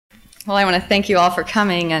Well, I want to thank you all for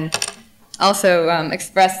coming, and also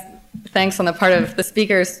express thanks on the part of the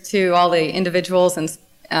speakers to all the individuals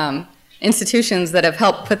and institutions that have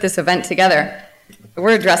helped put this event together.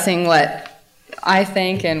 We're addressing what I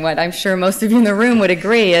think, and what I'm sure most of you in the room would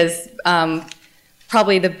agree, is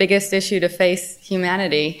probably the biggest issue to face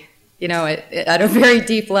humanity. You know, at a very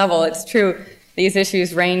deep level, it's true. These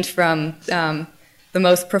issues range from the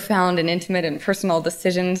most profound and intimate and personal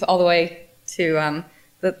decisions all the way to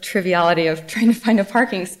the triviality of trying to find a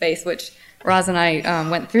parking space, which Roz and I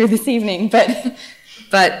went through this evening. But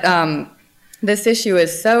this issue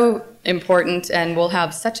is so important and will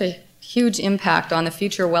have such a huge impact on the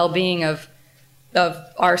future well-being of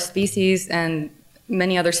our species and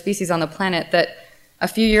many other species on the planet that a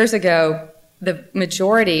few years ago, the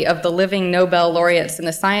majority of the living Nobel laureates in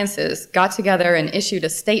the sciences got together and issued a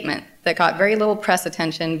statement that got very little press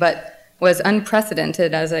attention, but was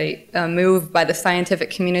unprecedented as a move by the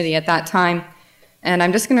scientific community at that time. And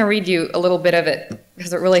I'm just going to read you a little bit of it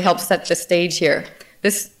because it really helps set the stage here.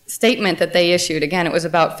 This statement that they issued, again, it was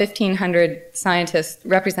about 1,500 scientists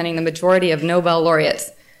representing the majority of Nobel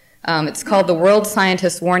laureates. It's called the World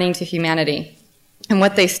Scientist's Warning to Humanity. And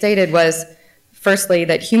what they stated was, firstly,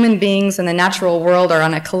 that human beings and the natural world are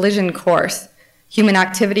on a collision course. Human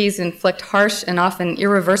activities inflict harsh and often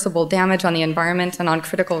irreversible damage on the environment and on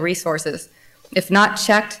critical resources. If not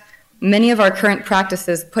checked, many of our current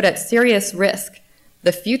practices put at serious risk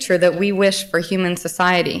the future that we wish for human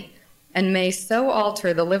society, and may so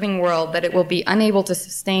alter the living world that it will be unable to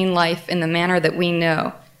sustain life in the manner that we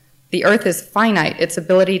know. The earth is finite. Its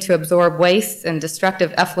ability to absorb waste and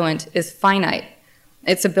destructive effluent is finite.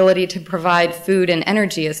 Its ability to provide food and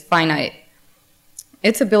energy is finite.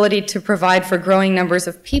 Its ability to provide for growing numbers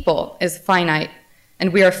of people is finite,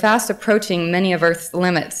 and we are fast approaching many of Earth's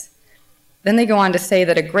limits. Then they go on to say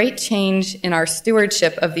that a great change in our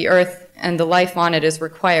stewardship of the Earth and the life on it is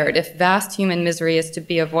required if vast human misery is to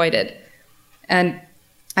be avoided. And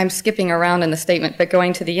I'm skipping around in the statement, but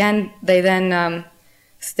going to the end, they then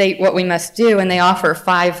state what we must do, and they offer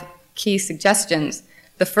 5 key suggestions.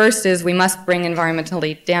 The first is we must bring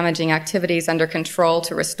environmentally damaging activities under control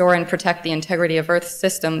to restore and protect the integrity of Earth's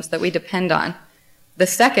systems that we depend on. The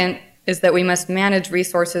second is that we must manage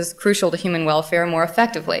resources crucial to human welfare more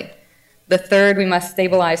effectively. The third, we must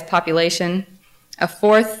stabilize population. A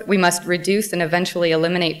fourth, we must reduce and eventually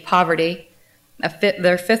eliminate poverty.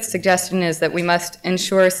 Their fifth suggestion is that we must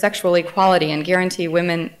ensure sexual equality and guarantee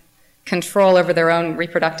women control over their own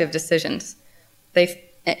reproductive decisions. They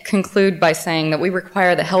conclude by saying that we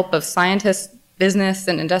require the help of scientists, business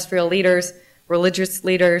and industrial leaders, religious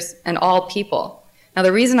leaders, and all people. Now,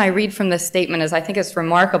 the reason I read from this statement is I think it's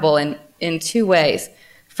remarkable in 2 ways.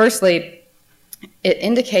 Firstly, it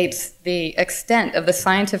indicates the extent of the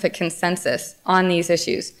scientific consensus on these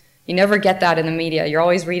issues. You never get that in the media. You're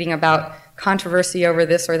always reading about controversy over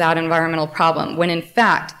this or that environmental problem, when in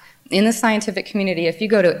fact, in the scientific community, if you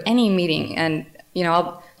go to any meeting, and you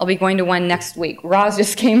know, I'll be going to one next week. Roz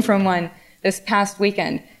just came from one this past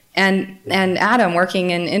weekend. And Adam, working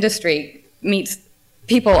in industry, meets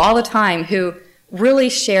people all the time who really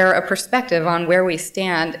share a perspective on where we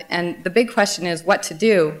stand. And the big question is what to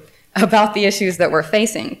do about the issues that we're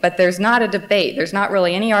facing. But there's not a debate. There's not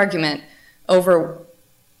really any argument over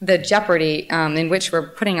the jeopardy in which we're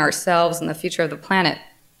putting ourselves and the future of the planet.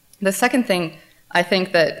 The second thing I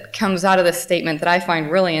think that comes out of this statement that I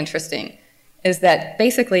find really interesting is that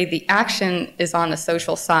basically the action is on the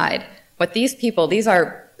social side. What these people, these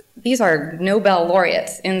are Nobel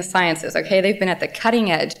laureates in the sciences, okay? They've been at the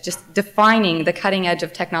cutting edge, just defining the cutting edge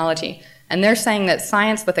of technology. And they're saying that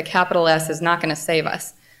science with a capital S is not going to save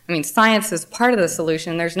us. I mean, science is part of the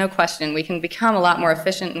solution, there's no question. We can become a lot more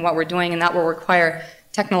efficient in what we're doing, and that will require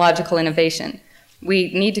technological innovation.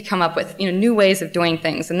 We need to come up with new ways of doing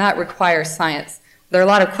things, and that requires science. There are a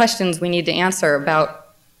lot of questions we need to answer about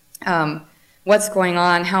what's going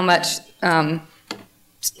on, how much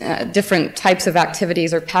different types of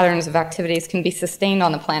activities or patterns of activities can be sustained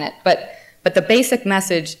on the planet. But the basic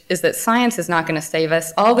message is that science is not going to save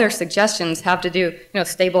us. All their suggestions have to do,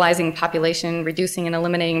 stabilizing population, reducing and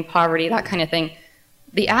eliminating poverty, that kind of thing.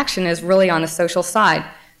 The action is really on the social side.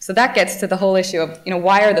 So that gets to the whole issue of,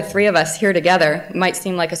 why are the 3 of us here together? It might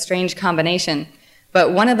seem like a strange combination,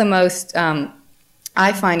 but one of the most,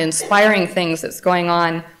 I find, inspiring things that's going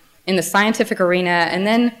on in the scientific arena, and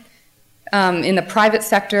then in the private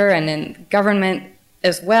sector and in government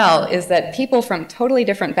as well, is that people from totally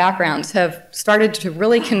different backgrounds have started to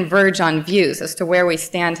really converge on views as to where we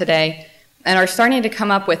stand today, and are starting to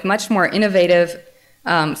come up with much more innovative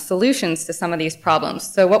solutions to some of these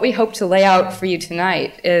problems. So what we hope to lay out for you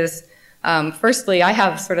tonight is Firstly, I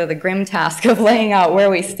have sort of the grim task of laying out where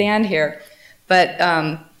we stand here, but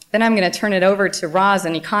then I'm going to turn it over to Roz,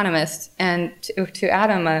 an economist, and to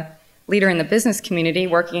Adam, a leader in the business community,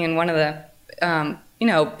 working in one of the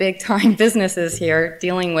big-time businesses here,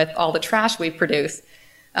 dealing with all the trash we produce,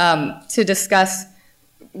 to discuss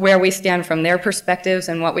where we stand from their perspectives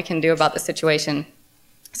and what we can do about the situation.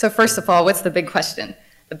 So first of all, what's the big question?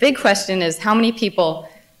 The big question is, how many people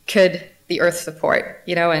could the Earth support?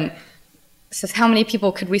 And so how many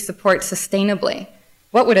people could we support sustainably?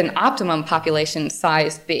 What would an optimum population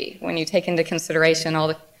size be when you take into consideration all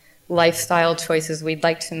the lifestyle choices we'd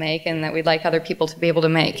like to make and that we'd like other people to be able to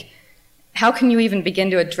make? How can you even begin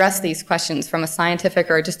to address these questions from a scientific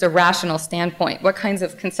or just a rational standpoint? What kinds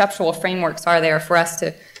of conceptual frameworks are there for us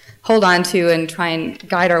to hold on to and try and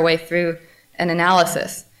guide our way through an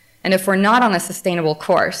analysis? And if we're not on a sustainable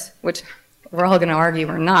course, which we're all going to argue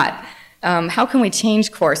we're not, how can we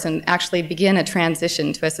change course and actually begin a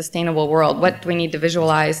transition to a sustainable world? What do we need to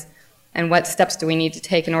visualize, and what steps do we need to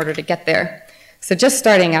take in order to get there? So just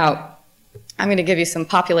starting out, I'm going to give you some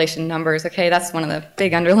population numbers, okay? That's one of the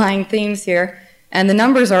big underlying themes here. And the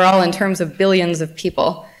numbers are all in terms of billions of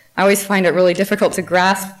people. I always find it really difficult to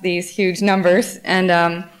grasp these huge numbers,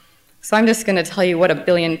 and so I'm just going to tell you what a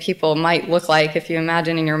billion people might look like if you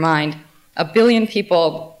imagine in your mind. A billion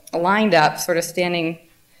people lined up, sort of standing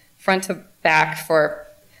front to back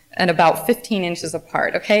and about 15 inches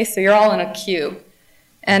apart, okay? So you're all in a queue.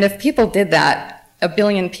 And if people did that, a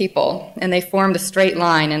billion people, and they formed a straight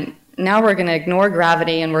line, and now we're going to ignore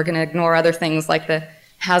gravity and we're going to ignore other things like the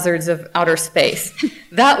hazards of outer space.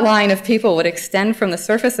 That line of people would extend from the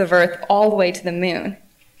surface of Earth all the way to the moon.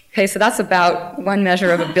 Okay, so that's about one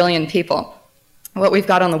measure of a billion people. What we've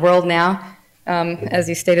got on the world now, as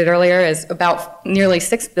you stated earlier, is about nearly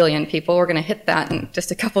 6 billion people. We're going to hit that in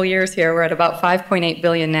just a couple years here. We're at about 5.8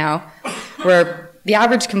 billion now, where the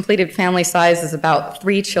average completed family size is about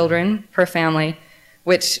 3 children per family,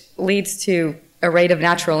 which leads to a rate of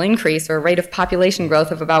natural increase or a rate of population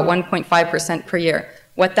growth of about 1.5% per year.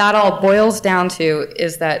 What that all boils down to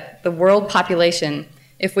is that the world population,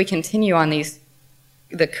 if we continue on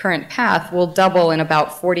the current path, will double in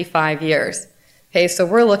about 45 years. Okay, so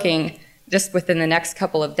we're looking just within the next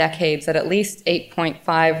couple of decades at least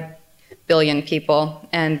 8.5 billion people,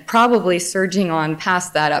 and probably surging on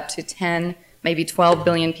past that up to 10, maybe 12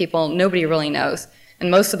 billion people. Nobody really knows. And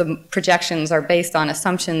most of the projections are based on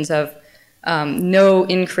assumptions of no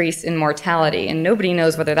increase in mortality, and nobody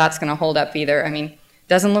knows whether that's going to hold up either. I mean, it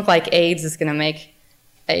doesn't look like AIDS is going to make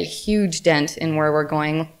a huge dent in where we're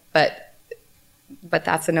going, but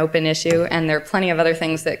that's an open issue, and there are plenty of other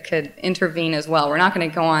things that could intervene as well. We're not going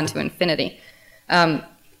to go on to infinity.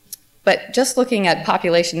 But just looking at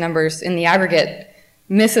population numbers in the aggregate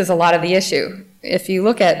misses a lot of the issue. If you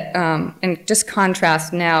look at, and just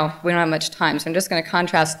contrast now, we don't have much time, so I'm just going to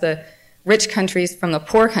contrast the rich countries from the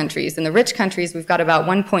poor countries. In the rich countries, we've got about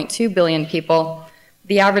 1.2 billion people.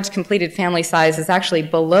 The average completed family size is actually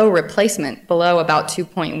below replacement, below about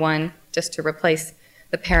 2.1, just to replace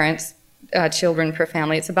the parents, children per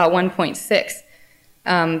family. It's about 1.6.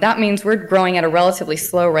 That means we're growing at a relatively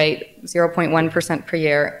slow rate, 0.1% per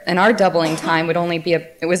year, and our doubling time would only be,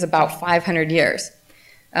 it was about 500 years.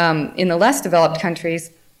 In the less developed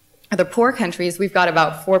countries, the poor countries, we've got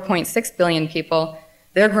about 4.6 billion people.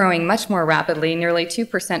 They're growing much more rapidly, nearly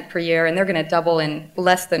 2% per year, and they're going to double in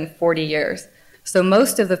less than 40 years. So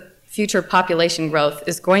most of the future population growth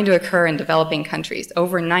is going to occur in developing countries,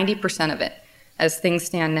 over 90% of it, as things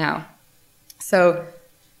stand now. So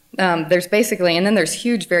there's basically, and then there's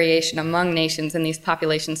huge variation among nations in these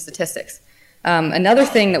population statistics. Another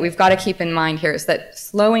thing that we've got to keep in mind here is that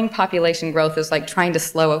slowing population growth is like trying to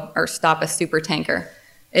slow or stop a supertanker.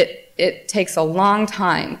 It takes a long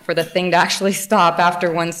time for the thing to actually stop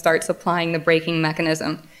after one starts applying the braking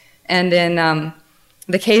mechanism. And in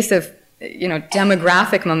the case of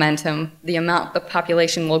demographic momentum, the amount the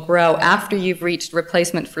population will grow after you've reached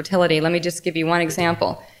replacement fertility. Let me just give you one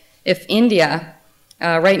example. If India,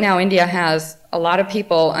 right now India has a lot of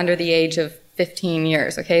people under the age of 15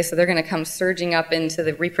 years, okay? So they're going to come surging up into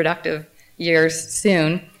the reproductive years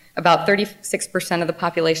soon. About 36% of the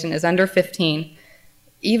population is under 15.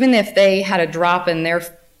 Even if they had a drop in their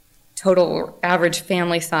total average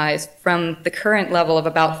family size from the current level of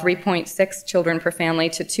about 3.6 children per family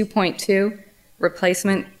to 2.2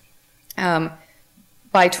 replacement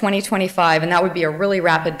by 2025, and that would be a really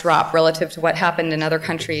rapid drop relative to what happened in other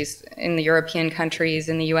countries, in the European countries,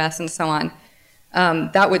 in the US, and so on.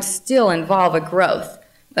 That would still involve a growth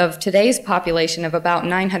of today's population of about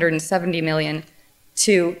 970 million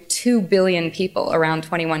to 2 billion people around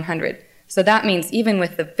 2100. So that means even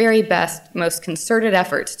with the very best, most concerted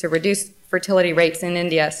efforts to reduce fertility rates in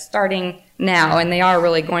India starting now, and they are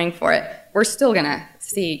really going for it, we're still going to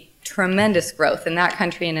see tremendous growth in that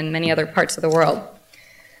country and in many other parts of the world.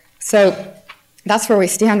 So that's where we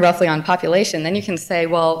stand roughly on population. Then you can say,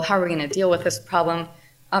 well, how are we going to deal with this problem?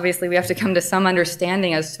 Obviously, we have to come to some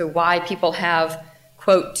understanding as to why people have,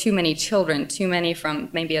 quote, too many children, too many from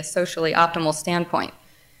maybe a socially optimal standpoint.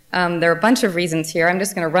 There are a bunch of reasons here. I'm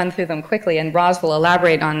just going to run through them quickly, and Roz will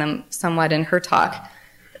elaborate on them somewhat in her talk.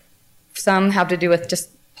 Some have to do with just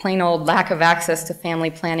plain old lack of access to family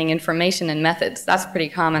planning information and methods. That's pretty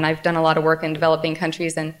common. I've done a lot of work in developing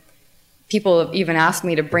countries, and people have even asked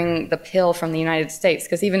me to bring the pill from the United States,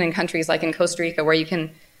 because even in countries like in Costa Rica, where you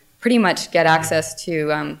can pretty much get access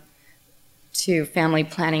to family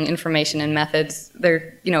planning information and methods,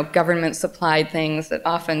 they're government-supplied things that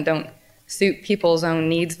often don't suit people's own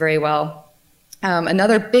needs very well.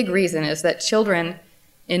 Another big reason is that children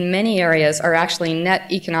in many areas are actually net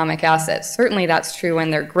economic assets. Certainly that's true when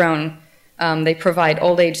they're grown. They provide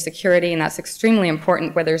old age security, and that's extremely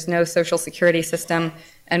important where there's no social security system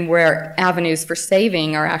and where avenues for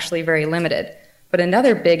saving are actually very limited. But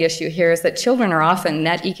another big issue here is that children are often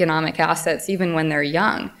net economic assets even when they're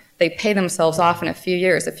young. They pay themselves off in a few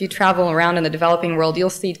years. If you travel around in the developing world, you'll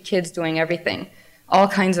see kids doing everything, all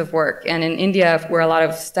kinds of work. And in India, where a lot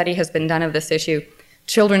of study has been done of this issue,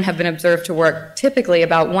 children have been observed to work typically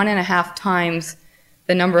about 1.5 times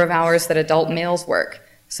the number of hours that adult males work.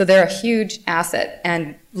 So they're a huge asset,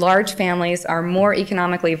 and large families are more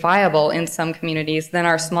economically viable in some communities than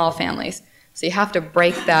our small families. So you have to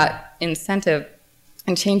break that incentive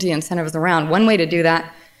and change the incentives around. One way to do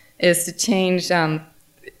that is to change,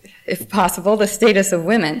 if possible, the status of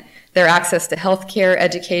women, their access to health care,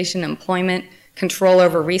 education, employment, control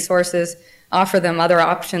over resources, offer them other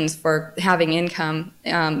options for having income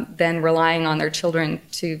than relying on their children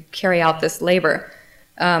to carry out this labor.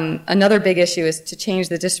 Another big issue is to change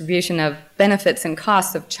the distribution of benefits and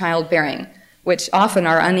costs of childbearing, which often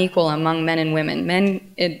are unequal among men and women.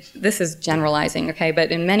 This is generalizing, okay,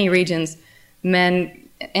 but in many regions, men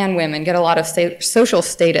and women get a lot of social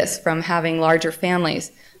status from having larger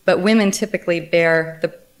families, but women typically bear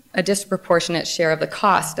a disproportionate share of the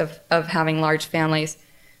cost of having large families.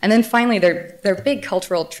 And then finally, there are big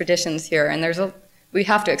cultural traditions here, and we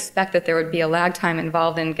have to expect that there would be a lag time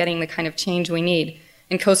involved in getting the kind of change we need.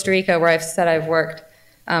 In Costa Rica, where I've said I've worked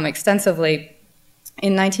extensively,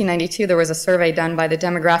 in 1992 there was a survey done by the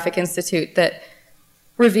Demographic Institute that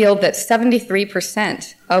revealed that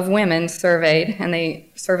 73% of women surveyed, and they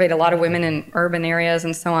surveyed a lot of women in urban areas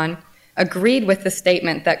and so on, agreed with the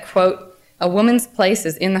statement that, quote, a woman's place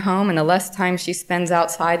is in the home, and the less time she spends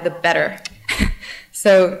outside, the better.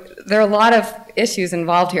 So there are a lot of issues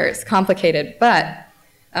involved here. It's complicated, but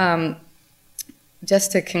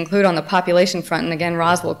just to conclude on the population front, and again,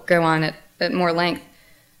 Roz will go on at more length,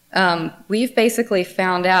 we've basically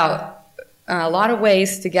found out a lot of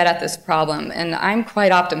ways to get at this problem, and I'm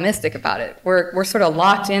quite optimistic about it. We're sort of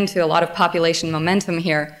locked into a lot of population momentum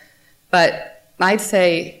here, but I'd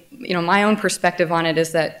say, my own perspective on it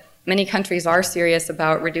is that many countries are serious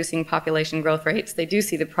about reducing population growth rates. They do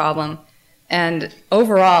see the problem, and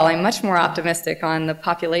overall, I'm much more optimistic on the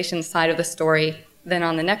population side of the story than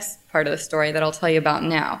on the next part of the story that I'll tell you about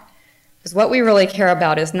now. Because what we really care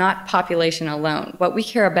about is not population alone. What we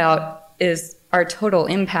care about is our total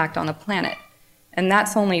impact on the planet. And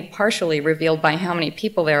that's only partially revealed by how many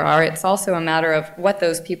people there are. It's also a matter of what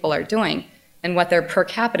those people are doing and what their per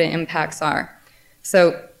capita impacts are.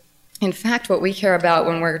 So, in fact, what we care about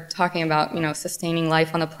when we're talking about, sustaining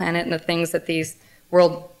life on the planet and the things that these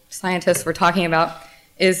world scientists were talking about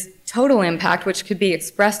is total impact, which could be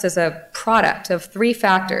expressed as a product of 3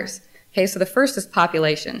 factors. Okay, so the first is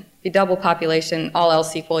population. If you double population, all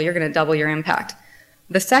else equal, you're going to double your impact.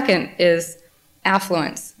 The second is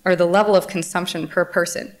affluence, or the level of consumption per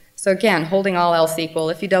person. So again, holding all else equal,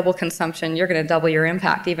 if you double consumption, you're going to double your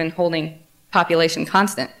impact, even holding population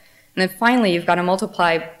constant. And then finally, you've got to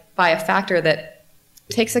multiply by a factor that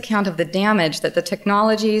takes account of the damage that the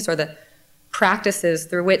technologies or the practices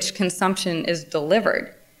through which consumption is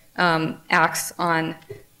delivered acts on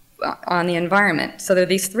the environment. So there are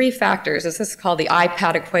these 3 factors. This is called the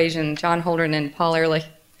IPAT equation. John Holdren and Paul Ehrlich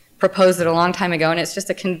proposed it a long time ago, and it's just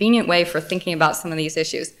a convenient way for thinking about some of these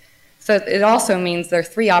issues. So it also means there are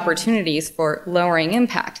 3 opportunities for lowering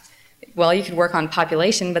impact. Well, you could work on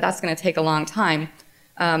population, but that's going to take a long time.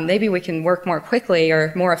 Maybe we can work more quickly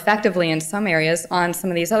or more effectively in some areas on some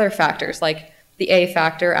of these other factors, like the A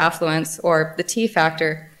factor, affluence, or the T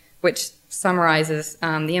factor, which summarizes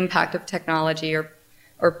the impact of technology or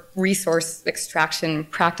or resource extraction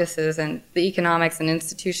practices and the economics and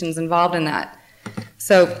institutions involved in that.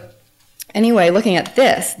 So anyway, looking at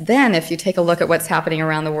this, then if you take a look at what's happening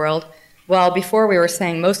around the world, well, before we were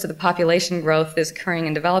saying most of the population growth is occurring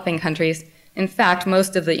in developing countries, in fact,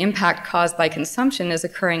 most of the impact caused by consumption is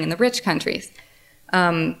occurring in the rich countries.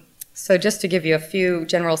 So just to give you a few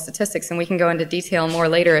general statistics, and we can go into detail more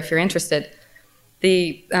later if you're interested,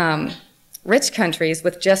 the rich countries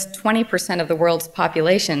with just 20% of the world's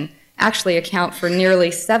population actually account for nearly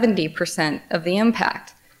 70% of the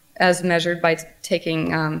impact, as measured by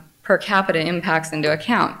taking per capita impacts into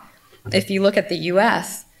account. If you look at the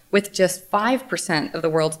US, with just 5% of the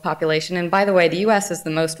world's population, and by the way, the US is the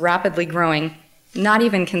most rapidly growing, not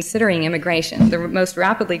even considering immigration, the most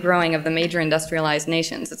rapidly growing of the major industrialized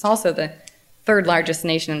nations. It's also the third largest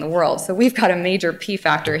nation in the world. So we've got a major P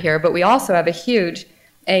factor here, but we also have a huge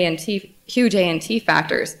A and T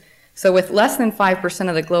factors. So with less than 5%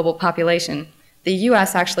 of the global population, the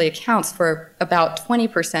US actually accounts for about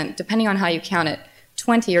 20%, depending on how you count it,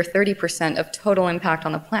 20 or 30% of total impact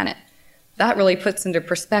on the planet. That really puts into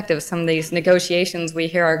perspective some of these negotiations we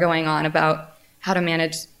hear are going on about how to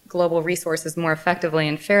manage global resources more effectively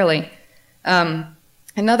and fairly.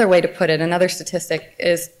 Another way to put it, another statistic,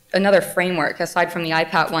 is another framework, aside from the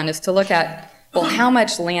IPAT one, is to look at, well, how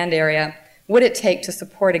much land area would it take to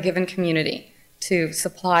support a given community, to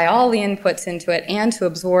supply all the inputs into it and to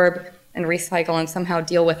absorb and recycle and somehow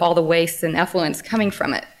deal with all the waste and effluents coming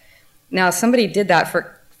from it. Now, somebody did that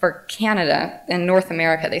for Canada and North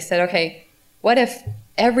America. They said, okay, what if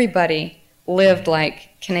everybody lived like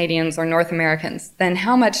Canadians or North Americans? Then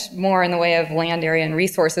how much more in the way of land area and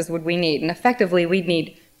resources would we need? And effectively, we'd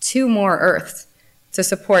need 2 more Earths to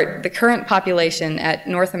support the current population at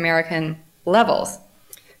North American levels.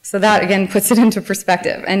 So that, again, puts it into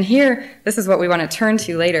perspective. And here, this is what we want to turn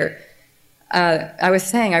to later. I was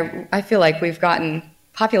saying, I feel like we've gotten,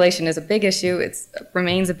 population is a big issue. It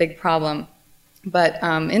remains a big problem. But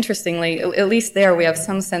interestingly, at least there, we have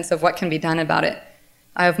some sense of what can be done about it.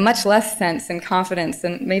 I have much less sense and confidence,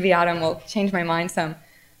 and maybe Adam will change my mind some,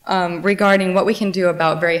 regarding what we can do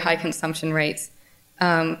about very high consumption rates.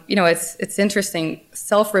 You know, it's interesting.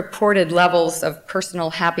 Self-reported levels of personal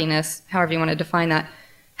happiness, however you want to define that,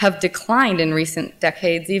 have declined in recent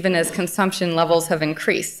decades, even as consumption levels have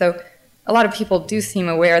increased. So a lot of people do seem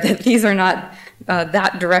aware that these are not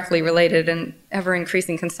that directly related, and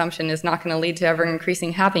ever-increasing consumption is not going to lead to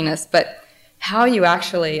ever-increasing happiness. But how you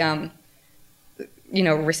actually, you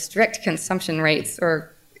know, restrict consumption rates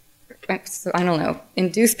or, I don't know,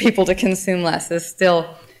 induce people to consume less is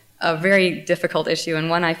still a very difficult issue, and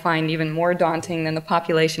one I find even more daunting than the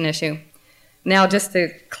population issue. Now, just to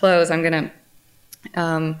close, I'm going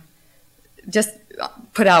to just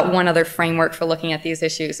put out one other framework for looking at these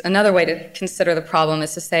issues. Another way to consider the problem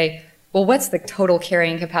is to say, well, what's the total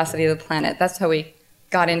carrying capacity of the planet? That's how we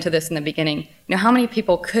got into this in the beginning. You know, how many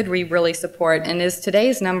people could we really support? And is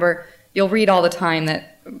today's number, you'll read all the time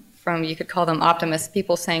that from, you could call them optimists,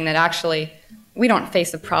 people saying that actually we don't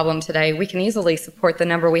face a problem today. We can easily support the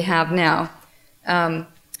number we have now.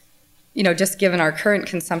 You know, just given our current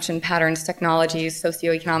consumption patterns, technologies,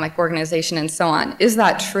 socioeconomic organization, and so on. Is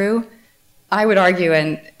that true? I would argue,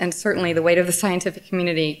 and certainly the weight of the scientific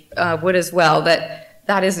community would as well, that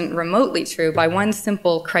that isn't remotely true by one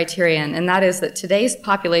simple criterion, and that is that today's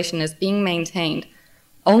population is being maintained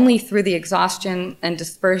only through the exhaustion and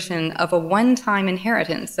dispersion of a one-time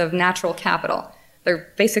inheritance of natural capital. There are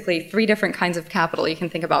basically 3 different kinds of capital. You can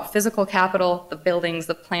think about physical capital, the buildings,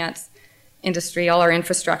 the plants, industry, all our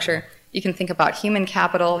infrastructure. You can think about human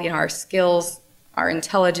capital, you know, our skills, our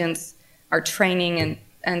intelligence, our training,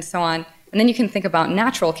 and so on. And then you can think about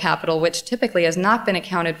natural capital, which typically has not been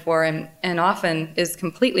accounted for and often is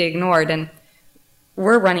completely ignored, and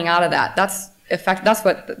we're running out of that. That's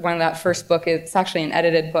what one of that first book is. It's actually an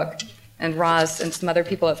edited book, and Roz and some other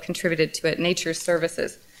people have contributed to it, Nature's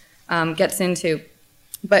Services, gets into.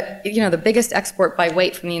 But, you know, the biggest export by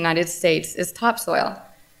weight from the United States is topsoil.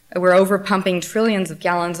 We're overpumping trillions of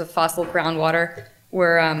gallons of fossil groundwater.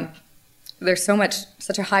 There's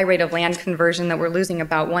such a high rate of land conversion that we're losing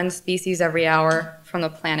about 1 species every hour from the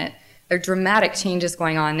planet. There are dramatic changes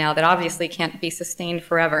going on now that obviously can't be sustained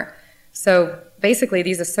forever. So basically,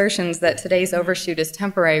 these assertions that today's overshoot is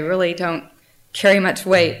temporary really don't carry much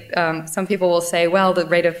weight. Some people will say, well, the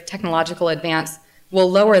rate of technological advance will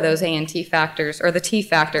lower those A and T factors, or the T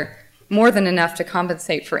factor, more than enough to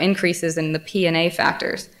compensate for increases in the P and A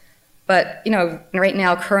factors. But, you know, right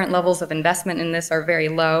now, current levels of investment in this are very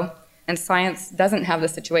low, and science doesn't have the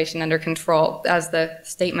situation under control, as the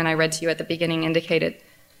statement I read to you at the beginning indicated.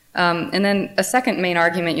 And then a second main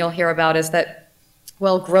argument you'll hear about is that,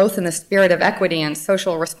 well, growth in the spirit of equity and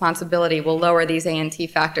social responsibility will lower these A&T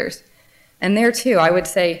factors. And there too, I would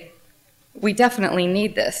say we definitely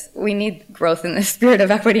need this. We need growth in the spirit of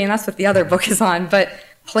equity, and that's what the other book is on. But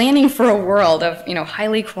planning for a world of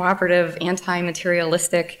highly cooperative,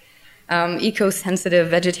 anti-materialistic, eco-sensitive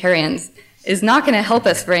vegetarians is not going to help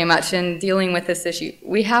us very much in dealing with this issue.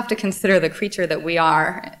 We have to consider the creature that we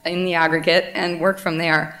are in the aggregate and work from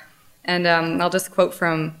there. And I'll just quote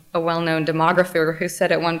from a well-known demographer who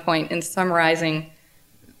said at one point in summarizing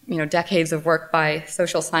decades of work by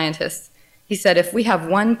social scientists, he said, if we have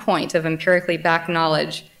one point of empirically backed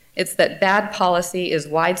knowledge, it's that bad policy is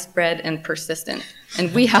widespread and persistent,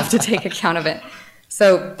 and we have to take account of it.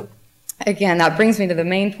 So again, that brings me to the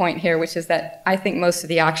main point here, which is that I think most of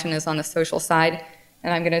the action is on the social side,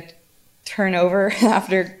 and I'm going to turn over,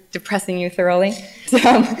 after depressing you thoroughly,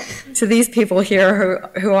 to these people here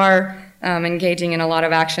who are engaging in a lot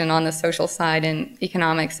of action on the social side in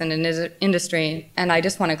economics and in industry. And I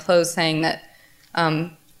just want to close saying that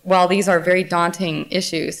while these are very daunting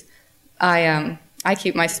issues, I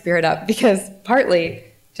keep my spirit up because partly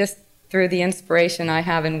just through the inspiration I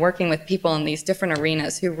have in working with people in these different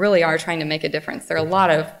arenas who really are trying to make a difference. There are a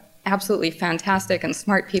lot of absolutely fantastic and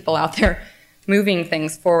smart people out there moving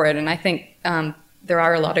things forward, and I think there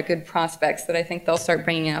are a lot of good prospects that I think they'll start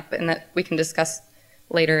bringing up and that we can discuss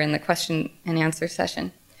later in the question and answer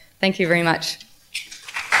session. Thank you very much.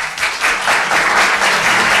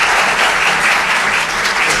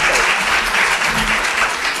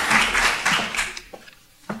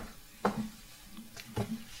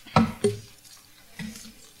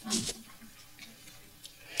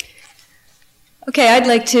 Okay, I'd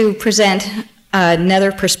like to present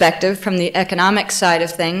another perspective from the economic side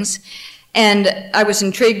of things. And I was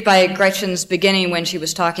intrigued by Gretchen's beginning when she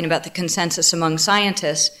was talking about the consensus among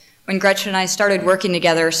scientists. When Gretchen and I started working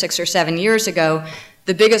together 6 or 7 years ago,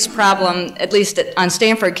 the biggest problem, at least on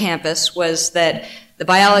Stanford campus, was that the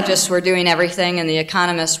biologists were doing everything and the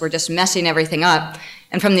economists were just messing everything up.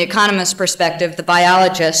 And from the economist's perspective, the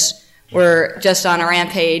biologists were just on a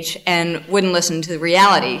rampage and wouldn't listen to the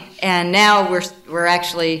reality. And now we're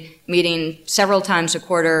actually meeting several times a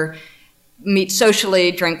quarter, meet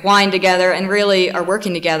socially, drink wine together, and really are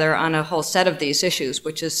working together on a whole set of these issues,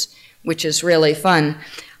 which is really fun.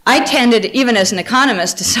 I tended, even as an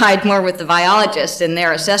economist, to side more with the biologists in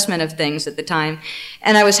their assessment of things at the time,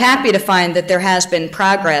 and I was happy to find that there has been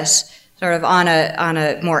progress sort of on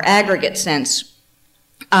a more aggregate sense.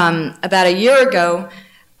 About a year ago,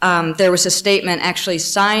 there was a statement actually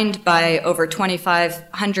signed by over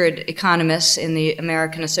 2,500 economists in the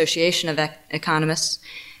American Association of Economists,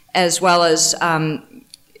 as well as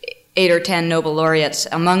 8 or 10 Nobel laureates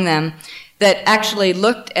among them, that actually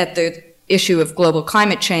looked at the issue of global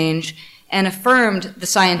climate change and affirmed the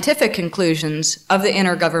scientific conclusions of the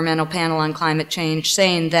Intergovernmental Panel on Climate Change,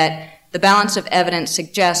 saying that the balance of evidence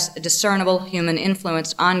suggests a discernible human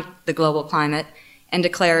influence on the global climate and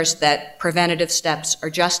declares that preventative steps are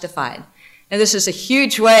justified. Now, this is a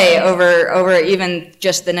huge way over even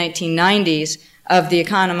just the 1990s of the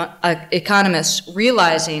economists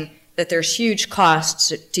realizing that there's huge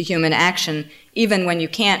costs to human action, even when you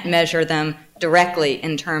can't measure them directly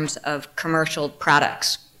in terms of commercial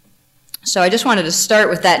products. So I just wanted to start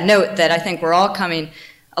with that note that I think we're all coming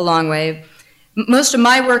a long way. Most of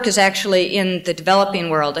my work is actually in the developing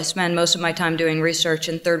world. I spend most of my time doing research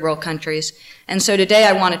in third world countries. And so today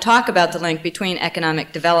I want to talk about the link between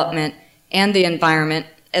economic development and the environment.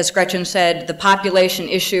 As Gretchen said, the population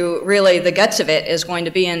issue, really the guts of it, is going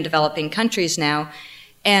to be in developing countries now.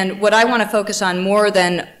 And what I want to focus on more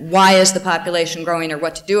than why is the population growing or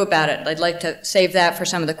what to do about it, I'd like to save that for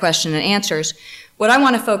some of the question and answers. What I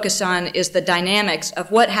want to focus on is the dynamics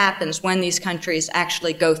of what happens when these countries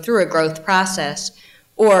actually go through a growth process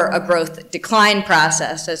or a growth decline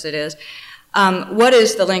process, as it is. What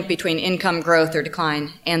is the link between income growth or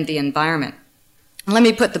decline and the environment? Let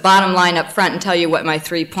me put the bottom line up front and tell you what my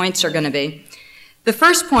 3 points are going to be. The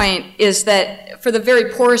first point is that for the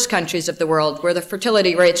very poorest countries of the world, where the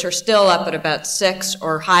fertility rates are still up at about 6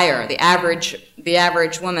 or higher, the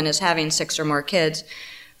average woman is having 6 or more kids,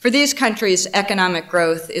 for these countries, economic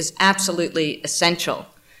growth is absolutely essential.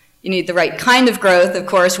 You need the right kind of growth, of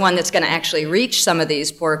course, one that's going to actually reach some of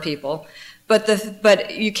these poor people.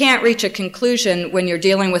 But you can't reach a conclusion when you're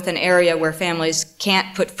dealing with an area where families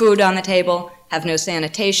can't put food on the table, have no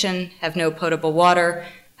sanitation, have no potable water,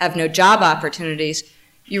 have no job opportunities.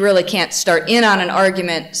 You really can't start in on an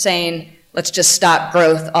argument saying, let's just stop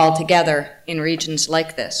growth altogether in regions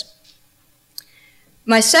like this.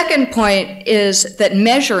 My second point is that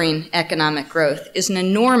measuring economic growth is an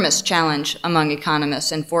enormous challenge among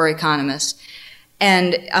economists and for economists.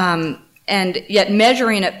 and yet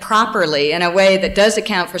measuring it properly in a way that does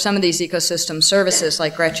account for some of these ecosystem services,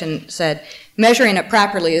 like Gretchen said, measuring it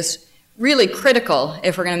properly is really critical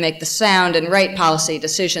if we're going to make the sound and right policy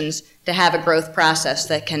decisions to have a growth process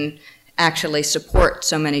that can actually support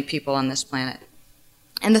so many people on this planet.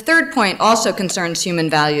 And the third point also concerns human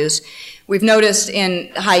values. We've noticed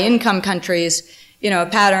in high-income countries, a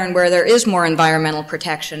pattern where there is more environmental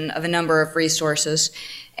protection of a number of resources.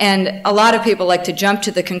 And a lot of people like to jump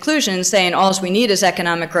to the conclusion saying all we need is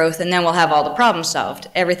economic growth and then we'll have all the problems solved.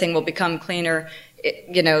 Everything will become cleaner.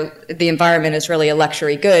 The environment is really a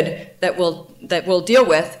luxury good that we'll deal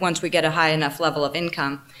with once we get a high enough level of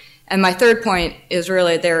income. And my third point is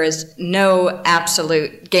really there is no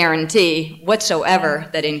absolute guarantee whatsoever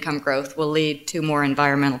that income growth will lead to more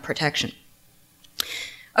environmental protection.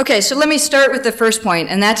 Okay, so let me start with the first point,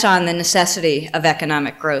 and that's on the necessity of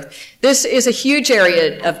economic growth. This is a huge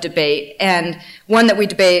area of debate, and one that we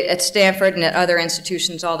debate at Stanford and at other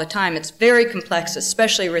institutions all the time. It's very complex,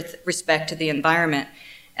 especially with respect to the environment.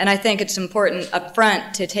 And I think it's important up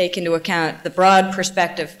front to take into account the broad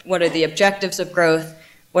perspective. What are the objectives of growth?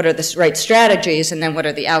 What are the right strategies? And then what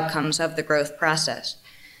are the outcomes of the growth process?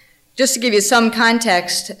 Just to give you some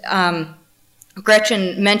context,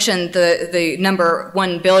 Gretchen mentioned the number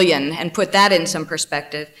 1 billion and put that in some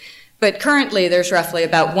perspective. But currently there's roughly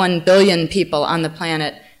about 1 billion people on the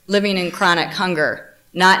planet living in chronic hunger,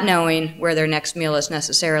 not knowing where their next meal is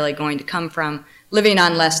necessarily going to come from, living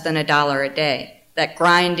on less than $1 a day. That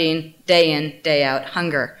grinding, day in, day out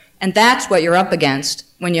hunger. And that's what you're up against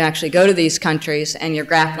when you actually go to these countries and you're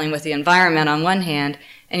grappling with the environment on one hand,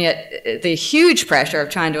 and yet the huge pressure of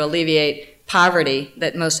trying to alleviate poverty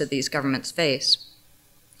that most of these governments face.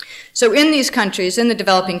 So in these countries, in the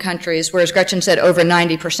developing countries, where, as Gretchen said, over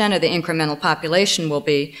 90% of the incremental population will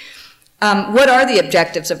be, what are the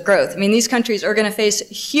objectives of growth? I mean, these countries are going to face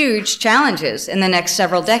huge challenges in the next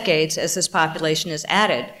several decades as this population is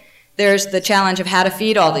added. There's the challenge of how to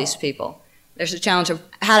feed all these people. There's the challenge of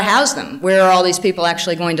how to house them. Where are all these people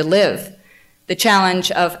actually going to live? The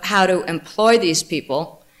challenge of how to employ these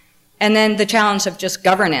people. And then the challenge of just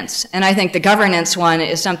governance. And I think the governance one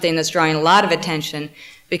is something that's drawing a lot of attention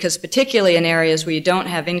because particularly in areas where you don't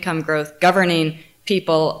have income growth, governing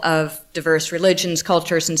people of diverse religions,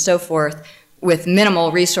 cultures, and so forth with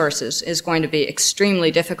minimal resources is going to be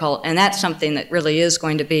extremely difficult. And that's something that really is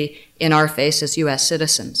going to be in our face as U.S.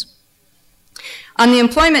 citizens. On the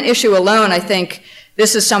employment issue alone, I think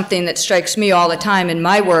this is something that strikes me all the time in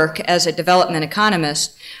my work as a development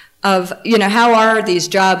economist of, how are these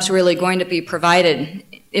jobs really going to be provided?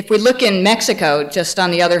 If we look in Mexico, just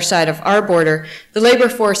on the other side of our border, the labor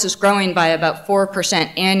force is growing by about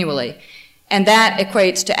 4% annually. And that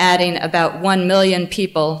equates to adding about 1 million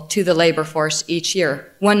people to the labor force each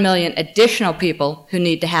year, 1 million additional people who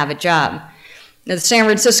need to have a job. Now, San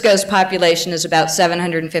Francisco's population is about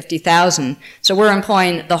 750,000, so we're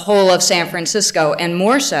employing the whole of San Francisco and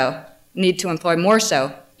more so, need to employ more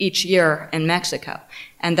so each year in Mexico,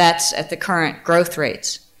 and that's at the current growth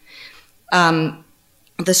rates.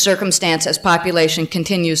 The circumstance as population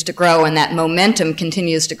continues to grow and that momentum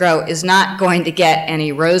continues to grow is not going to get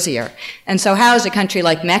any rosier. And so how is a country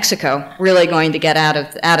like Mexico really going to get out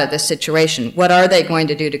of this situation? What are they going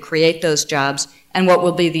to do to create those jobs? And what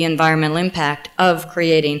will be the environmental impact of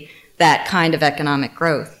creating that kind of economic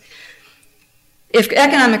growth? If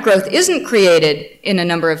economic growth isn't created in a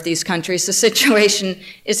number of these countries, the situation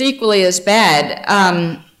is equally as bad.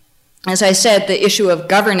 As I said, the issue of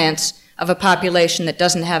governance of a population that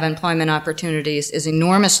doesn't have employment opportunities is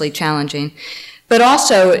enormously challenging, but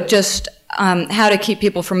also just how to keep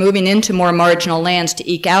people from moving into more marginal lands to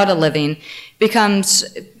eke out a living becomes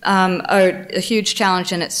a huge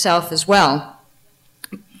challenge in itself as well.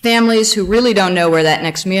 Families who really don't know where that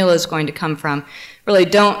next meal is going to come from really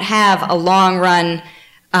don't have a long-run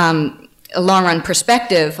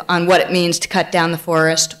perspective on what it means to cut down the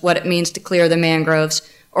forest, what it means to clear the mangroves,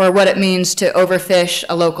 or what it means to overfish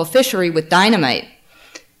a local fishery with dynamite.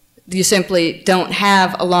 You simply don't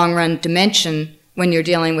have a long-run dimension when you're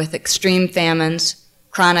dealing with extreme famines,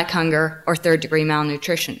 chronic hunger, or third-degree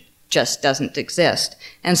malnutrition. Just doesn't exist.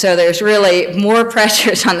 And so there's really more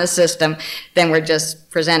pressures on the system than we're just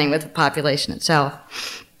presenting with the population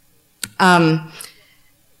itself. I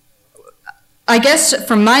guess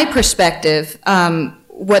from my perspective,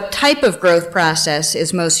 what type of growth process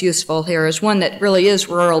is most useful here is one that really is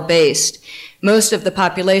rural-based. Most of the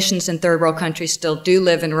populations in third world countries still do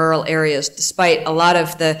live in rural areas, despite a lot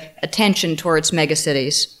of the attention towards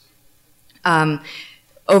megacities.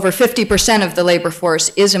 Over 50% of the labor force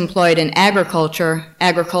is employed in agriculture.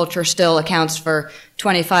 Agriculture still accounts for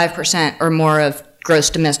 25% or more of gross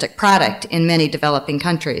domestic product in many developing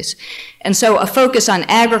countries. And so a focus on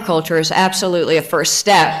agriculture is absolutely a first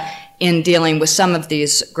step in dealing with some of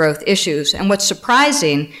these growth issues. And what's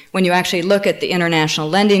surprising when you actually look at the international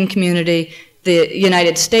lending community, the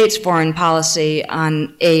United States foreign policy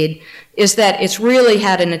on aid, is that it's really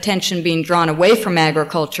had an attention being drawn away from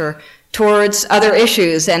agriculture towards other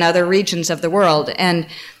issues and other regions of the world. And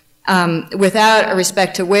without a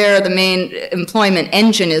respect to where the main employment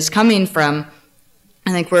engine is coming from,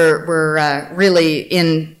 I think we're really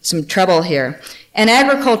in some trouble here. And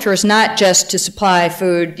agriculture is not just to supply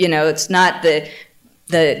food, you know, it's not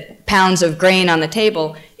the pounds of grain on the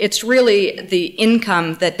table. It's really the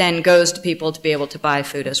income that then goes to people to be able to buy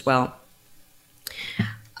food as well.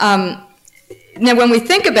 Now, when we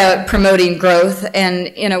think about promoting growth, and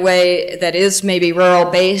in a way that is maybe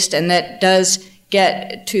rural-based and that does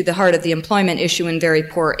get to the heart of the employment issue in very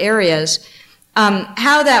poor areas,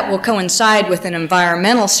 how that will coincide with an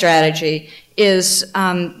environmental strategy is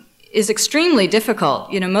extremely difficult.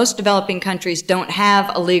 You know, most developing countries don't have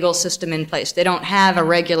a legal system in place. They don't have a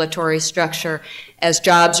regulatory structure as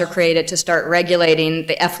jobs are created to start regulating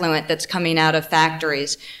the effluent that's coming out of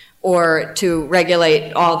factories, or to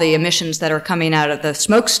regulate all the emissions that are coming out of the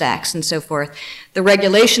smokestacks and so forth. The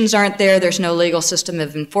regulations aren't there. There's no legal system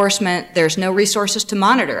of enforcement. There's no resources to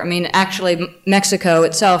monitor. I mean, actually, Mexico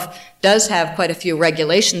itself does have quite a few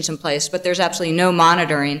regulations in place, but there's absolutely no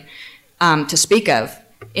monitoring to speak of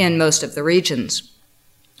in most of the regions.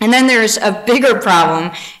 And then there's a bigger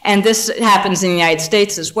problem, and this happens in the United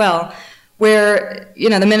States as well, where, you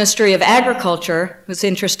know, the Ministry of Agriculture, who's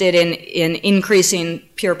interested in increasing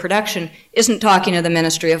pure production, isn't talking to the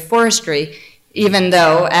Ministry of Forestry, even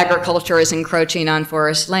though agriculture is encroaching on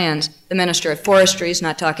forest lands. The Ministry of Forestry is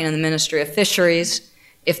not talking to the Ministry of Fisheries.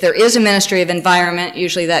 If there is a Ministry of Environment,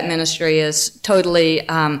 usually that ministry is totally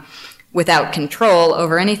without control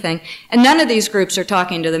over anything. And none of these groups are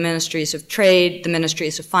talking to the Ministries of Trade, the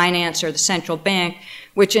Ministries of Finance, or the Central Bank,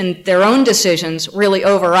 which in their own decisions really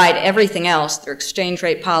override everything else, their exchange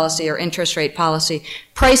rate policy or interest rate policy,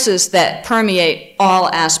 prices that permeate all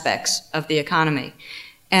aspects of the economy.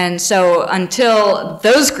 And so until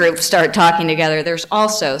those groups start talking together, there's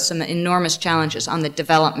also some enormous challenges on the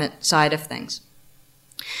development side of things.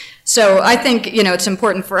 So I think, you know, it's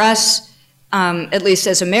important for us, at least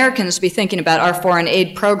as Americans, to be thinking about our foreign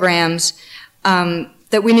aid programs,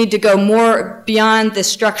 that we need to go more beyond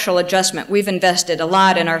this structural adjustment. We've invested a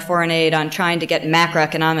lot in our foreign aid on trying to get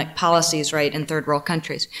macroeconomic policies right in third world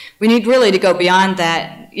countries. We need really to go beyond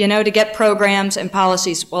that, you know, to get programs and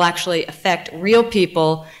policies that will actually affect real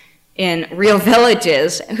people in real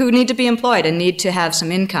villages who need to be employed and need to have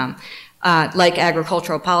some income, like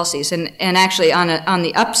agricultural policies. And actually on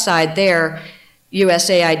the upside there,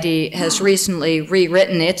 USAID has recently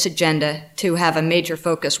rewritten its agenda to have a major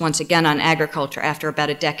focus once again on agriculture after about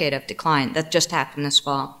a decade of decline. That just happened this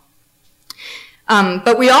fall.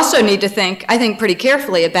 But we also need to think, I think, pretty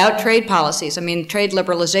carefully about trade policies. I mean, trade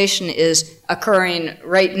liberalization is occurring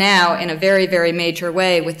right now in a very, very major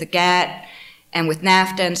way with the GATT and with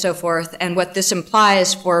NAFTA and so forth. And what this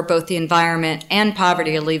implies for both the environment and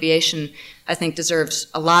poverty alleviation, I think, deserves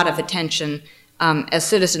a lot of attention as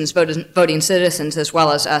citizens, voting citizens, as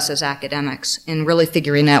well as us as academics, in really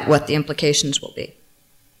figuring out what the implications will be.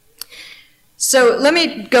 So let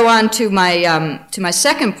me go on to my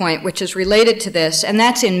second point, which is related to this, and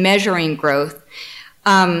that's in measuring growth.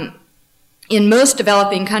 In most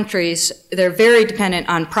developing countries, they're very dependent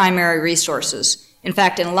on primary resources. In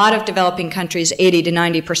fact, in a lot of developing countries, 80 to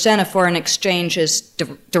 90% of foreign exchange is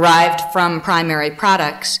derived from primary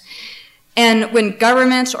products. And when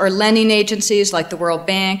governments or lending agencies like the World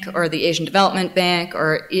Bank or the Asian Development Bank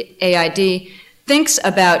or AID thinks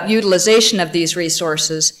about utilization of these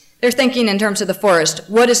resources, they're thinking in terms of the forest.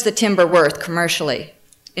 What is the timber worth commercially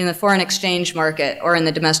in the foreign exchange market or in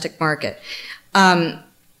the domestic market?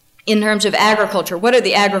 In terms of agriculture, what are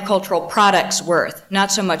the agricultural products worth?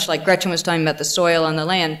 Not so much like Gretchen was talking about the soil and the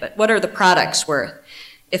land, but what are the products worth?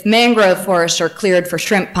 If mangrove forests are cleared for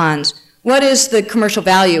shrimp ponds, what is the commercial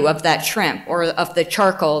value of that shrimp or of the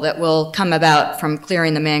charcoal that will come about from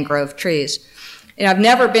clearing the mangrove trees? You know, I've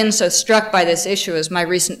never been so struck by this issue as my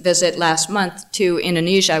recent visit last month to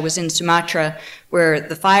Indonesia. I was in Sumatra, where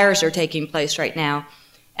the fires are taking place right now.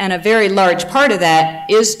 And a very large part of that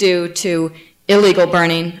is due to illegal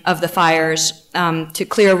burning of the fires to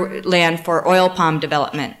clear land for oil palm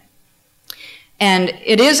development. And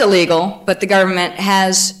it is illegal, but the government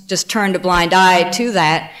has just turned a blind eye to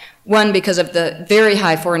that. One, because of the very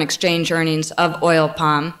high foreign exchange earnings of oil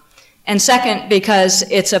palm, and second, because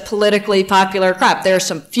it's a politically popular crop. There are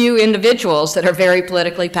some few individuals that are very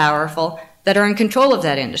politically powerful that are in control of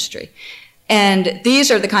that industry. And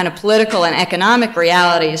these are the kind of political and economic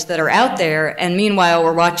realities that are out there, and meanwhile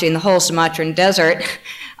we're watching the whole Sumatran desert,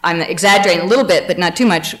 I'm exaggerating a little bit, but not too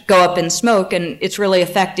much, go up in smoke, and it's really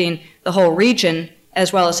affecting the whole region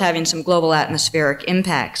as well as having some global atmospheric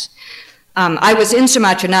impacts. I was in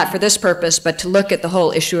Sumatra not for this purpose, but to look at the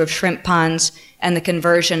whole issue of shrimp ponds and the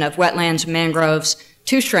conversion of wetlands and mangroves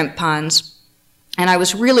to shrimp ponds. And I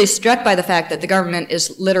was really struck by the fact that the government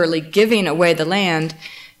is literally giving away the land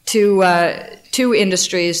to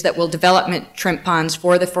industries that will develop shrimp ponds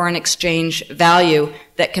for the foreign exchange value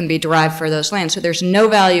that can be derived for those lands. So there's no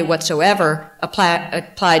value whatsoever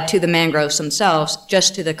applied to the mangroves themselves,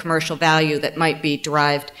 just to the commercial value that might be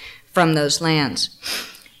derived from those lands.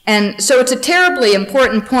 And so it's a terribly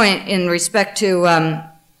important point in respect to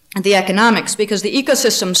the economics, because the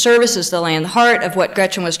ecosystem services the land, the heart of what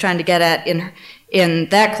Gretchen was trying to get at in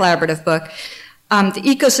that collaborative book. The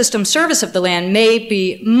ecosystem service of the land may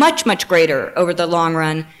be much, much greater over the long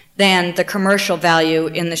run than the commercial value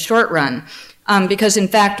in the short run. Because in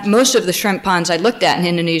fact, most of the shrimp ponds I looked at in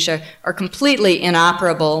Indonesia are completely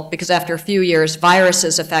inoperable because after a few years,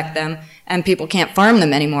 viruses affect them and people can't farm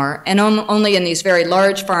them anymore. And only in these very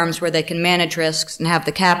large farms where they can manage risks and have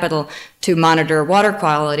the capital to monitor water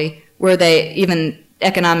quality, were they even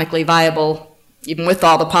economically viable, even with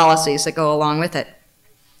all the policies that go along with it.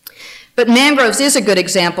 But mangroves is a good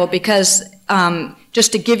example because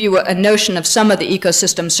just to give you a notion of some of the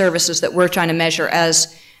ecosystem services that we're trying to measure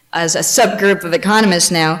as a subgroup of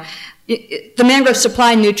economists now, the mangroves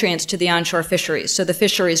supply nutrients to the onshore fisheries. So the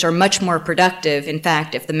fisheries are much more productive, in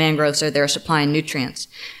fact, if the mangroves are there supplying nutrients.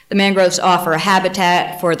 The mangroves offer a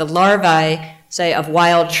habitat for the larvae, say, of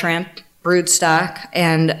wild shrimp, broodstock,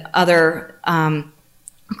 and other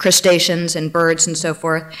crustaceans and birds and so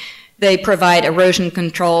forth. They provide erosion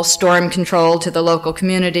control, storm control to the local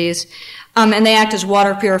communities, and they act as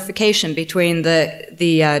water purification between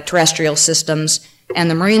the terrestrial systems and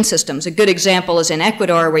the marine systems. A good example is in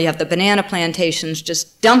Ecuador, where you have the banana plantations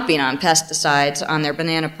just dumping on pesticides on their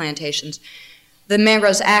banana plantations. The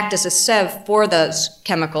mangroves act as a sieve for those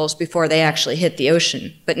chemicals before they actually hit the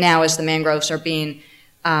ocean. But now, as the mangroves are being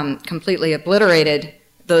completely obliterated,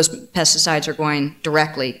 those pesticides are going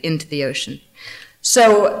directly into the ocean.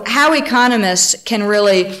 So how economists can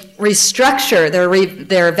really restructure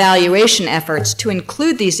their evaluation efforts to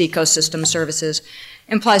include these ecosystem services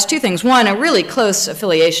implies two things. One, a really close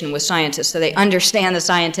affiliation with scientists, so they understand the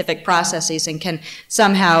scientific processes and can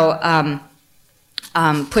somehow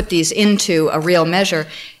put these into a real measure.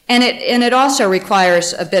 And it also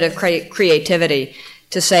requires a bit of creativity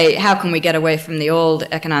to say, how can we get away from the old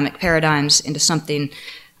economic paradigms into something,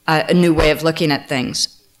 a new way of looking at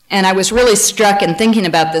things. And I was really struck in thinking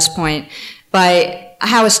about this point by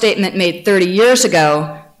how a statement made 30 years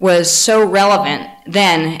ago was so relevant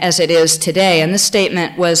then as it is today. And this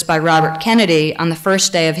statement was by Robert Kennedy on the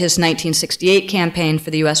first day of his 1968 campaign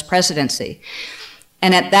for the US presidency.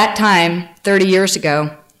 And at that time, 30 years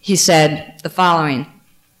ago, he said the following: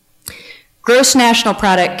 gross national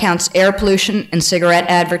product counts air pollution and cigarette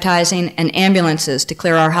advertising and ambulances to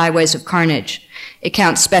clear our highways of carnage. It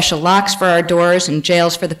counts special locks for our doors and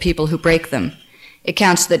jails for the people who break them. It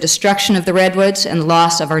counts the destruction of the redwoods and the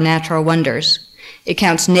loss of our natural wonders. It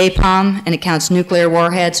counts napalm, and it counts nuclear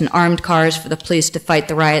warheads and armed cars for the police to fight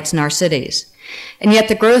the riots in our cities. And yet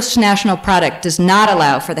the gross national product does not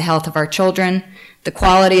allow for the health of our children, the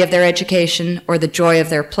quality of their education, or the joy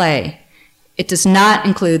of their play. It does not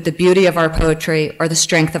include the beauty of our poetry or the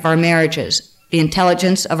strength of our marriages, the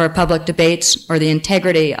intelligence of our public debates, or the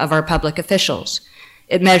integrity of our public officials.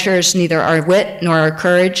 It measures neither our wit nor our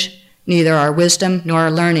courage, neither our wisdom nor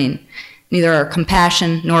our learning, neither our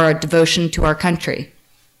compassion nor our devotion to our country.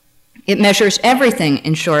 It measures everything,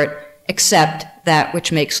 in short, except that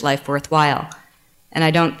which makes life worthwhile. And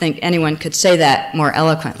I don't think anyone could say that more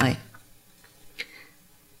eloquently.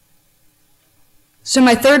 So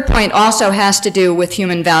my third point also has to do with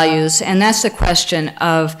human values, and that's the question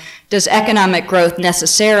of, does economic growth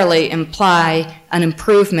necessarily imply an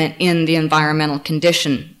improvement in the environmental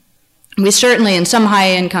condition? We certainly, in some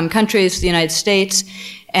high-income countries, the United States,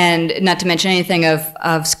 and not to mention anything of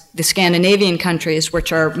the Scandinavian countries,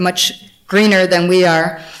 which are much greener than we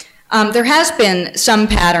are, there has been some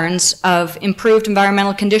patterns of improved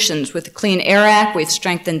environmental conditions. With the Clean Air Act, we've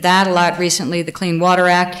strengthened that a lot recently, the Clean Water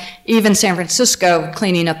Act, even San Francisco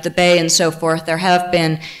cleaning up the bay and so forth. There have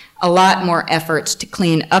been a lot more efforts to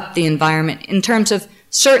clean up the environment in terms of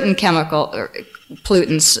certain chemical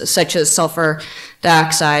pollutants such as sulfur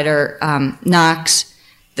dioxide or NOx,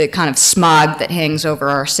 the kind of smog that hangs over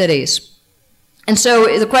our cities. And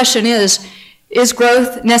so the question is, Is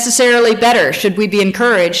growth necessarily better? Should we be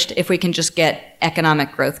encouraged if we can just get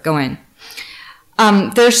economic growth going?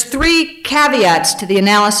 There's 3 caveats to the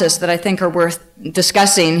analysis that I think are worth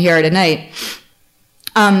discussing here tonight.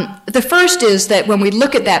 The first is that when we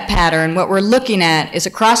look at that pattern, what we're looking at is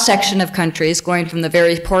a cross-section of countries, going from the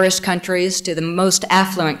very poorest countries to the most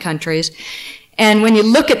affluent countries. And when you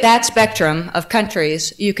look at that spectrum of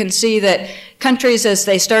countries, you can see that countries, as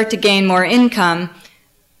they start to gain more income,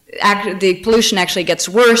 the pollution actually gets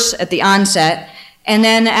worse at the onset. And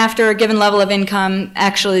then after a given level of income,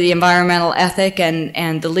 actually the environmental ethic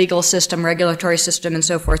and the legal system, regulatory system, and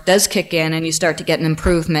so forth does kick in, and you start to get an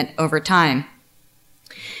improvement over time.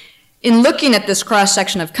 In looking at this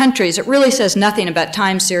cross-section of countries, it really says nothing about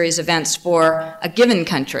time series events for a given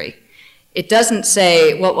country. It doesn't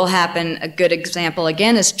say what will happen. A good example,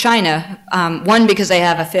 again, is China. One, because they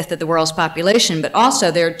have 1/5 of the world's population, but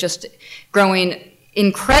also they're just growing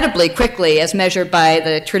incredibly quickly as measured by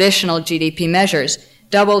the traditional GDP measures,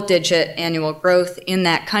 double-digit annual growth in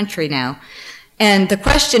that country now. And the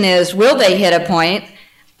question is, will they hit a point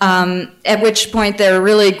at which point they're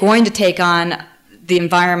really going to take on the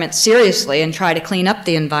environment seriously and try to clean up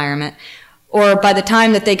the environment? Or by the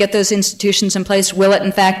time that they get those institutions in place, will it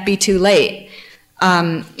in fact be too late?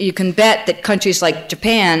 You can bet that countries like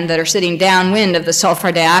Japan that are sitting downwind of the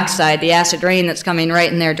sulfur dioxide, the acid rain that's coming right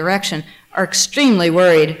in their direction, are extremely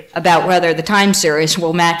worried about whether the time series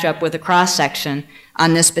will match up with a cross-section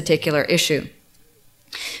on this particular issue.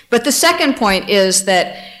 But the second point is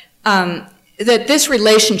that, that this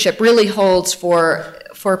relationship really holds for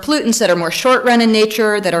pollutants that are more short-run in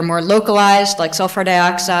nature, that are more localized, like sulfur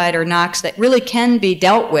dioxide or NOx, that really can be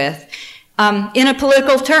dealt with in a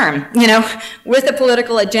political term, with a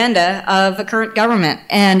political agenda of a current government.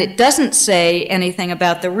 And it doesn't say anything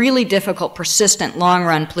about the really difficult, persistent,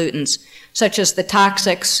 long-run pollutants, such as the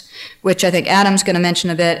toxics, which I think Adam's going to mention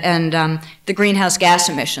a bit, and the greenhouse gas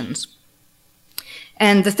emissions.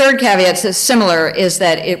 And the third caveat is similar, is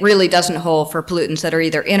that it really doesn't hold for pollutants that are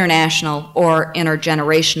either international or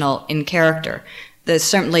intergenerational in character. There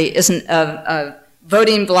certainly isn't a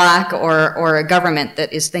voting bloc or a government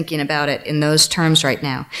that is thinking about it in those terms right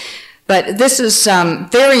now. But this is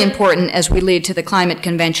very important as we lead to the climate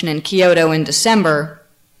convention in Kyoto in December,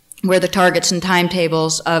 where the targets and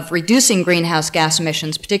timetables of reducing greenhouse gas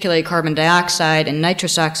emissions, particularly carbon dioxide and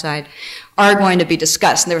nitrous oxide, are going to be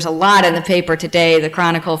discussed. And there was a lot in the paper today. The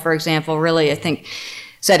Chronicle, for example, really, I think,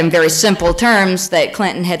 said in very simple terms that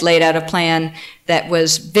Clinton had laid out a plan that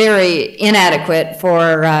was very inadequate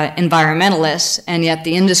for environmentalists, and yet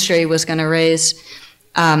the industry was going to raise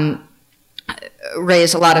a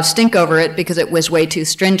lot of stink over it because it was way too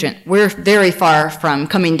stringent. We're very far from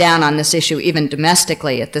coming down on this issue even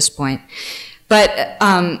domestically at this point. But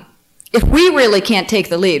if we really can't take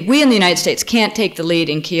the lead, we in the United States can't take the lead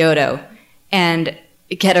in Kyoto and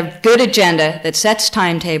get a good agenda that sets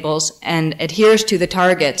timetables and adheres to the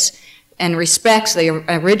targets and respects the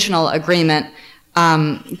original agreement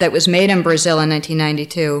that was made in Brazil in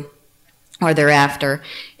 1992 or thereafter.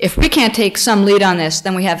 If we can't take some lead on this,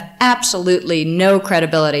 then we have absolutely no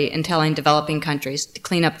credibility in telling developing countries to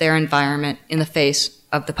clean up their environment in the face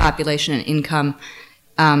of the population and income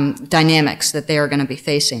dynamics that they are going to be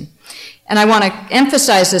facing. And I want to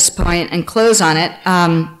emphasize this point and close on it.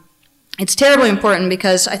 It's terribly important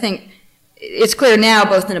because I think it's clear now,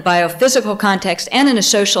 both in a biophysical context and in a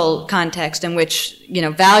social context in which,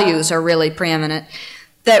 values are really preeminent,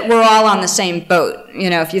 that we're all on the same boat.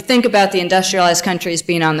 If you think about the industrialized countries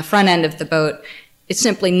being on the front end of the boat, it's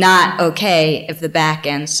simply not okay if the back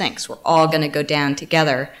end sinks. We're all going to go down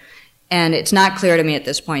together. And it's not clear to me at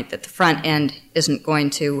this point that the front end isn't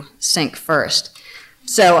going to sink first.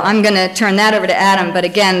 So I'm going to turn that over to Adam, but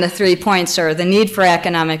again, the 3 points are the need for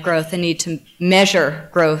economic growth, the need to measure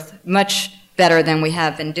growth much better than we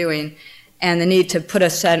have been doing, and the need to put a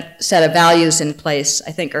set of values in place,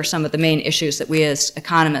 I think, are some of the main issues that we as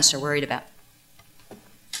economists are worried about.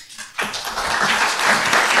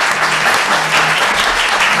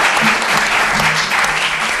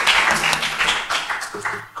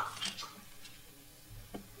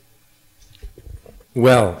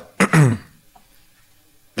 Well,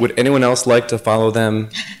 would anyone else like to follow them?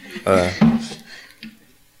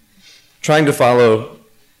 Trying to follow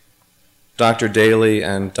Dr. Daly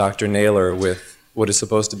and Dr. Naylor with what is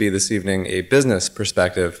supposed to be this evening a business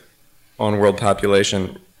perspective on world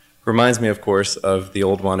population reminds me, of course, of the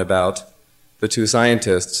old one about the 2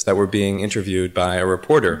 scientists that were being interviewed by a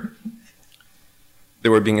reporter. They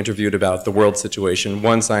were being interviewed about the world situation.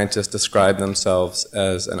 One scientist described themselves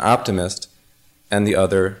as an optimist and the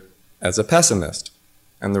other as a pessimist.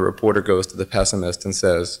 And the reporter goes to the pessimist and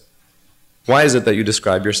says, why is it that you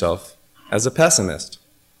describe yourself as a pessimist?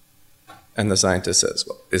 And the scientist says,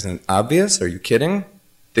 well, isn't it obvious? Are you kidding?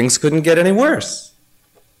 Things couldn't get any worse.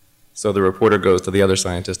 So the reporter goes to the other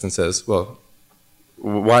scientist and says, well,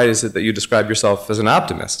 why is it that you describe yourself as an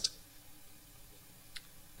optimist?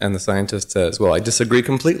 And the scientist says, well, I disagree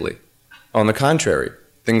completely. On the contrary,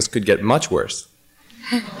 things could get much worse.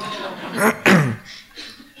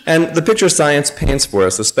 And the picture science paints for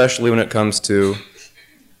us, especially when it comes to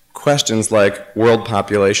questions like world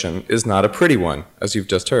population, is not a pretty one, as you've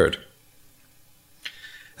just heard.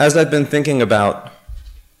 As I've been thinking about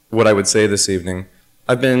what I would say this evening,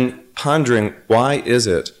 I've been pondering, why is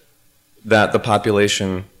it that the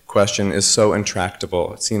population question is so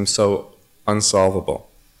intractable? It seems so unsolvable.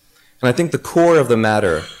 And I think the core of the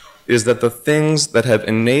matter is that the things that have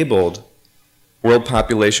enabled world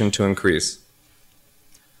population to increase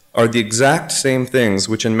are the exact same things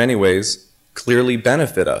which in many ways clearly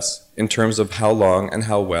benefit us in terms of how long and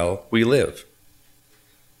how well we live.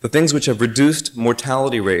 The things which have reduced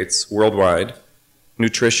mortality rates worldwide,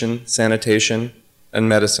 nutrition, sanitation, and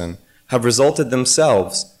medicine, have resulted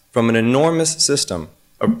themselves from an enormous system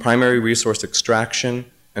of primary resource extraction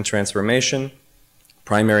and transformation,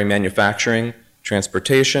 primary manufacturing,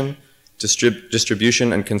 transportation,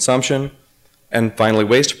 distribution and consumption, and finally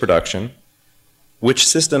waste production, which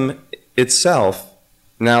system itself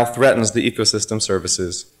now threatens the ecosystem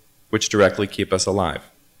services which directly keep us alive.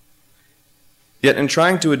 Yet in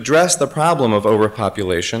trying to address the problem of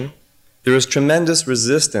overpopulation, there is tremendous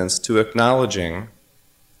resistance to acknowledging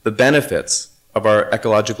the benefits of our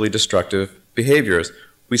ecologically destructive behaviors.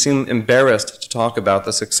 We seem embarrassed to talk about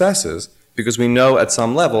the successes because we know at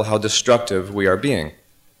some level how destructive we are being.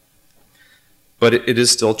 But it is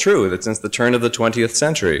still true that since the turn of the 20th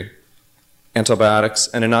century, antibiotics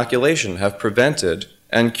and inoculation have prevented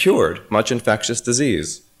and cured much infectious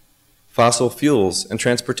disease. Fossil fuels and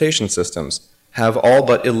transportation systems have all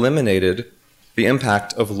but eliminated the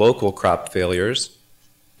impact of local crop failures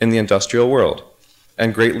in the industrial world,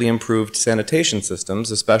 and greatly improved sanitation systems,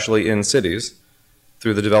 especially in cities,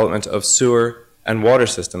 through the development of sewer and water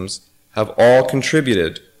systems, have all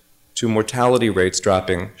contributed to mortality rates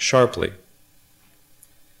dropping sharply.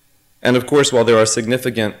 And of course, while there are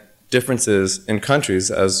significant differences in countries,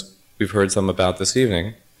 as we've heard some about this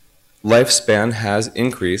evening, lifespan has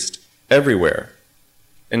increased everywhere.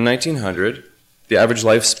 In 1900, the average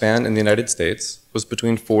lifespan in the United States was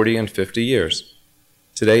between 40 and 50 years.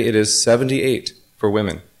 Today it is 78 for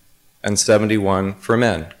women and 71 for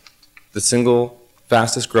men. The single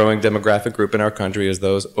fastest growing demographic group in our country is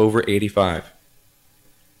those over 85.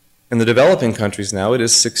 In the developing countries now, it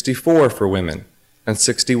is 64 for women and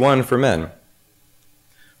 61 for men,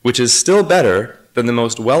 which is still better than the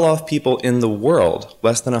most well-off people in the world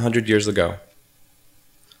less than 100 years ago.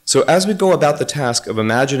 So as we go about the task of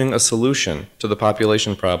imagining a solution to the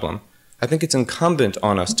population problem, I think it's incumbent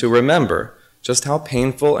on us to remember just how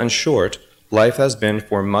painful and short life has been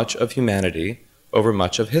for much of humanity over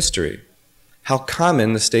much of history, how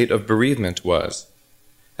common the state of bereavement was,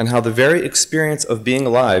 and how the very experience of being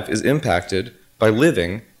alive is impacted by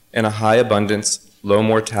living in a high abundance, low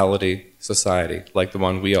mortality society like the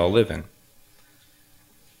one we all live in.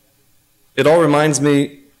 It all reminds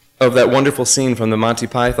me of that wonderful scene from the Monty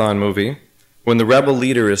Python movie when the rebel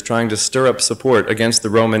leader is trying to stir up support against the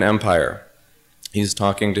Roman Empire. He's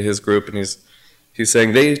talking to his group and he's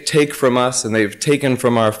saying, they take from us and they've taken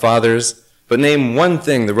from our fathers, but name one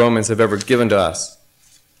thing the Romans have ever given to us.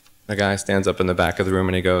 The guy stands up in the back of the room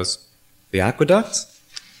and he goes, the aqueducts?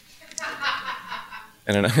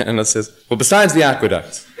 And it says, well, besides the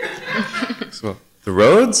aqueducts. So, the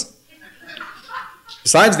roads?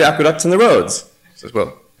 Besides the aqueducts and the roads. He says,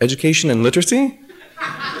 well, education and literacy?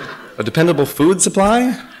 A dependable food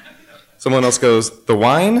supply? Someone else goes, the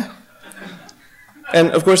wine? And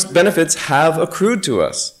of course, benefits have accrued to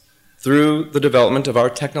us through the development of our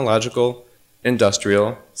technological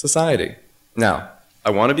industrial society. Now, I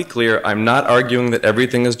want to be clear, I'm not arguing that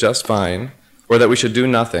everything is just fine or that we should do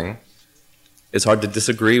nothing. It's hard to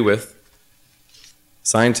disagree with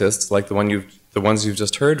scientists like the ones you've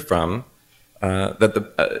just heard from, that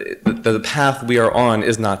the path we are on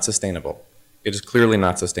is not sustainable. It is clearly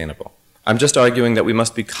not sustainable. I'm just arguing that we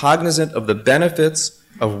must be cognizant of the benefits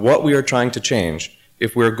of what we are trying to change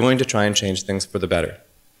if we're going to try and change things for the better.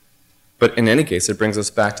 But in any case, it brings us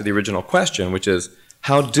back to the original question, which is,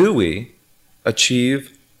 how do we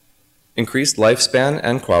achieve increased lifespan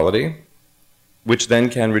and quality, which then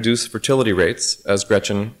can reduce fertility rates, as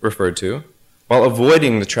Gretchen referred to, while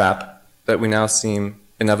avoiding the trap that we now seem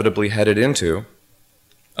inevitably headed into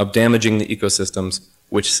of damaging the ecosystems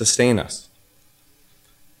which sustain us?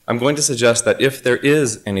 I'm going to suggest that if there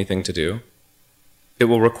is anything to do, it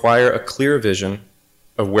will require a clear vision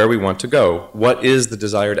of where we want to go. What is the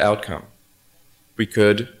desired outcome? We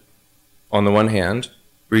could, on the one hand,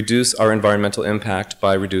 reduce our environmental impact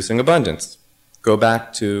by reducing abundance, go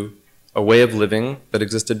back to a way of living that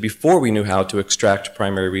existed before we knew how to extract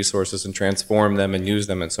primary resources and transform them and use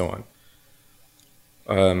them and so on.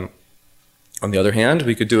 On the other hand,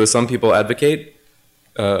 we could do as some people advocate,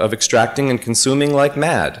 of extracting and consuming like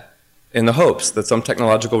mad in the hopes that some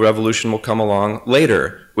technological revolution will come along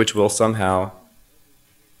later, which will somehow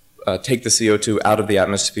take the CO2 out of the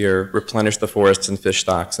atmosphere, replenish the forests and fish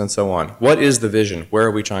stocks, and so on. What is the vision? Where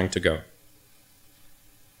are we trying to go?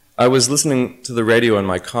 I was listening to the radio in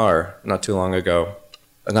my car not too long ago,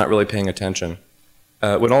 not really paying attention,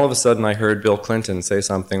 when all of a sudden I heard Bill Clinton say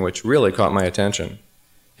something which really caught my attention.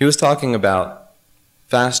 He was talking about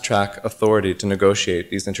fast-track authority to negotiate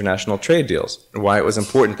these international trade deals and why it was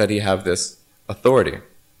important that he have this authority.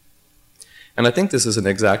 And I think this is an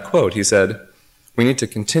exact quote. He said, "We need to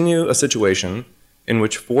continue a situation in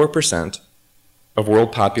which 4% of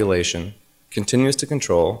world population continues to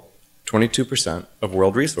control 22% of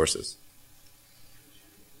world resources."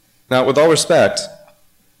 Now, with all respect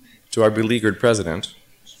to our beleaguered president,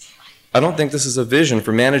 I don't think this is a vision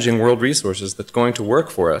for managing world resources that's going to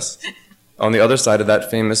work for us on the other side of that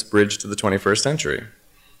famous bridge to the 21st century.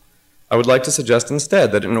 I would like to suggest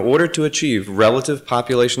instead that in order to achieve relative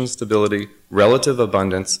population stability, relative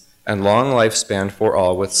abundance, and long lifespan for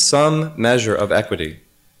all with some measure of equity,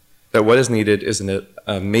 that what is needed is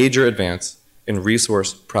a major advance in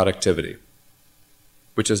resource productivity,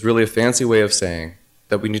 which is really a fancy way of saying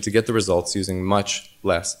that we need to get the results using much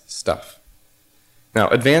less stuff. Now,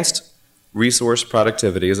 advanced resource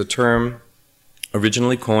productivity is a term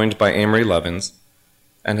originally coined by Amory Lovins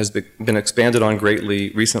and has been expanded on greatly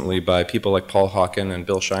recently by people like Paul Hawken and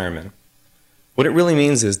Bill Shireman. What it really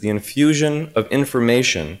means is the infusion of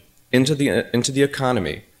information into the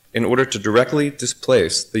economy in order to directly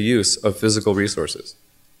displace the use of physical resources.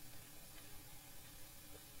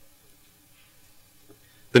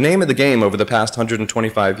 The name of the game over the past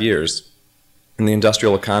 125 years in the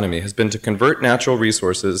industrial economy has been to convert natural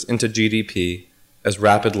resources into GDP as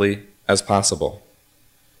rapidly as possible.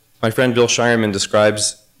 My friend Bill Shireman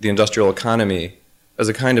describes the industrial economy as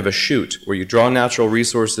a kind of a chute where you draw natural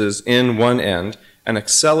resources in one end and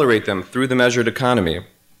accelerate them through the measured economy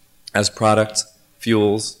as products,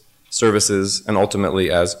 fuels, services, and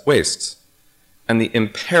ultimately as wastes. And the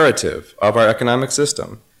imperative of our economic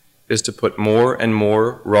system is to put more and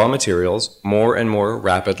more raw materials more and more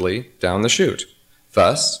rapidly down the chute.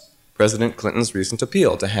 Thus, President Clinton's recent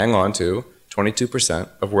appeal to hang on to 22%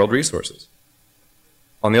 of world resources.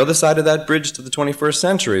 On the other side of that bridge to the 21st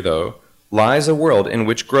century, though, lies a world in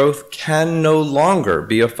which growth can no longer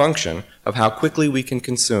be a function of how quickly we can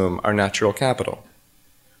consume our natural capital.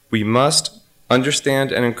 We must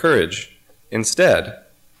understand and encourage, instead,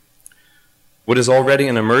 what is already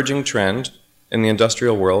an emerging trend in the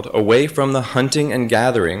industrial world away from the hunting and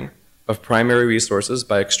gathering of primary resources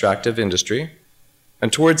by extractive industry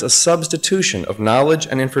and towards a substitution of knowledge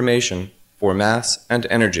and information for mass and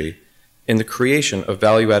energy in the creation of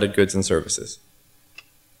value-added goods and services.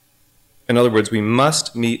 In other words, we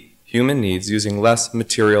must meet human needs using less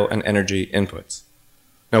material and energy inputs.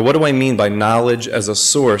 Now, what do I mean by knowledge as a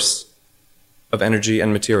source of energy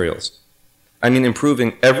and materials? I mean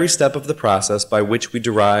improving every step of the process by which we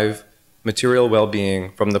derive material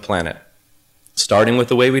well-being from the planet, starting with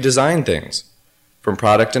the way we design things, from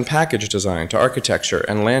product and package design to architecture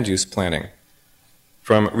and land use planning,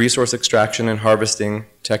 from resource extraction and harvesting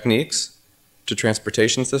techniques to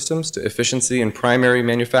transportation systems to efficiency in primary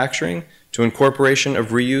manufacturing to incorporation of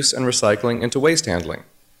reuse and recycling into waste handling.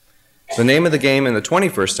 The name of the game in the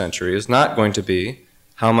 21st century is not going to be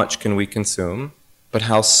how much can we consume, but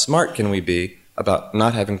how smart can we be about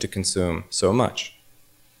not having to consume so much.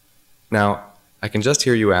 Now, I can just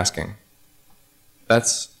hear you asking,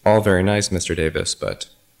 that's all very nice, Mr. Davis, but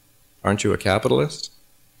aren't you a capitalist?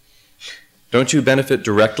 Don't you benefit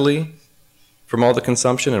directly from all the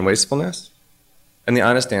consumption and wastefulness? And the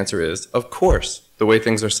honest answer is, of course, the way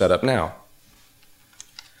things are set up now.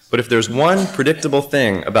 But if there's one predictable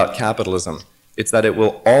thing about capitalism, it's that it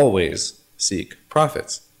will always seek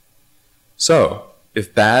profits. So,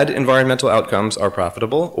 if bad environmental outcomes are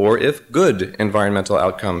profitable, or if good environmental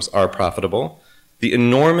outcomes are profitable, the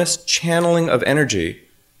enormous channeling of energy,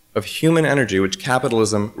 of human energy, which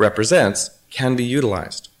capitalism represents, can be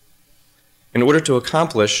utilized. In order to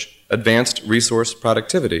accomplish advanced resource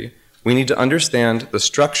productivity, we need to understand the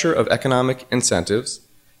structure of economic incentives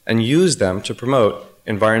and use them to promote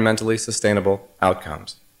environmentally sustainable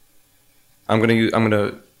outcomes. I'm going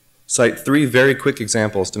to cite 3 very quick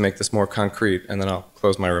examples to make this more concrete, and then I'll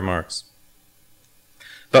close my remarks.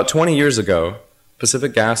 About 20 years ago,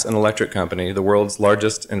 Pacific Gas and Electric Company, the world's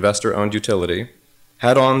largest investor-owned utility,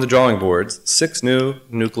 had on the drawing boards 6 new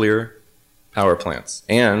nuclear power plants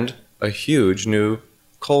and a huge new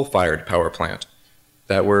coal-fired power plant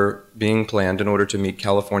that were being planned in order to meet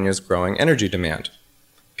California's growing energy demand.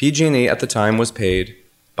 PG&E at the time was paid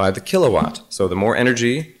by the kilowatt, so the more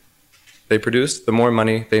energy they produced, the more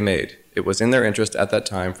money they made. It was in their interest at that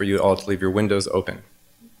time for you all to leave your windows open.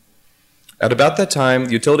 At about that time,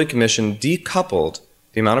 the Utility Commission decoupled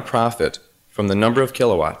the amount of profit from the number of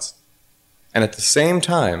kilowatts, and at the same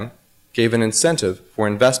time gave an incentive for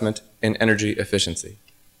investment in energy efficiency.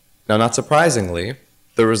 Now, not surprisingly,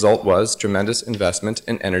 the result was tremendous investment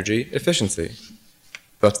in energy efficiency.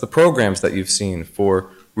 That's the programs that you've seen for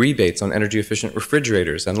rebates on energy-efficient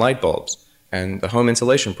refrigerators and light bulbs, and the home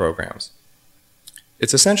insulation programs.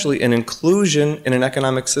 It's essentially an inclusion in an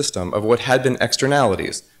economic system of what had been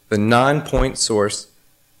externalities, the non-point source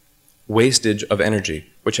wastage of energy,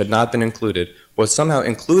 which had not been included, was somehow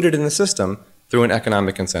included in the system through an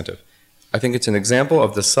economic incentive. I think it's an example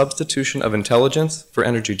of the substitution of intelligence for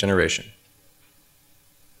energy generation.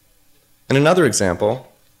 And another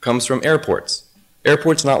example comes from airports.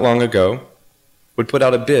 Airports not long ago would put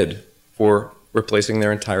out a bid for replacing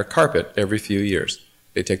their entire carpet every few years.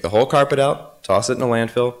 They take the whole carpet out, toss it in a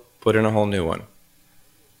landfill, put in a whole new one.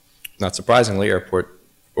 Not surprisingly, airport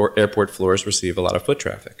floors receive a lot of foot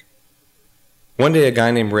traffic. One day, a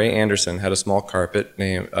guy named Ray Anderson had a small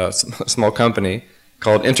small company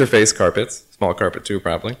called Interface Carpets, small carpet too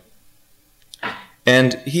probably,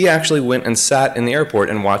 and he actually went and sat in the airport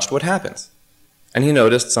and watched what happens. And he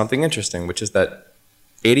noticed something interesting, which is that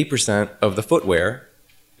 80% of the footwear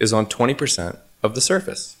is on 20% of the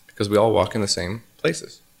surface, because we all walk in the same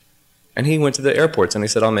places. And he went to the airports and he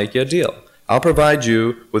said, I'll make you a deal. I'll provide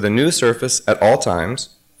you with a new surface at all times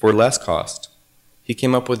for less cost. He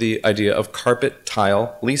came up with the idea of carpet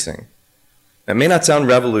tile leasing. That may not sound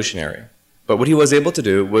revolutionary, but what he was able to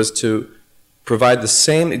do was to provide the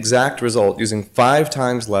same exact result using 5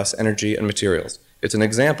 times less energy and materials. It's an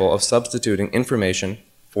example of substituting information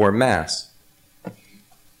for mass.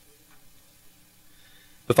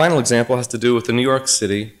 The final example has to do with the New York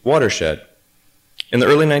City watershed. In the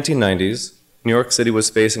early 1990s, New York City was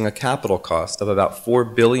facing a capital cost of about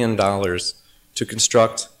 $4 billion to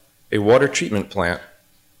construct a water treatment plant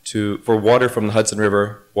for water from the Hudson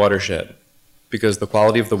River watershed, because the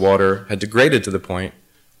quality of the water had degraded to the point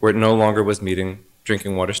where it no longer was meeting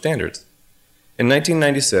drinking water standards. In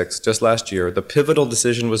 1996, just last year, the pivotal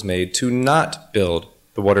decision was made to not build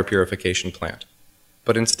the water purification plant,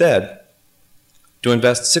 but instead to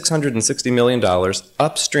invest $660 million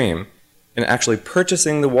upstream in actually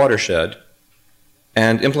purchasing the watershed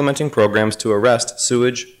and implementing programs to arrest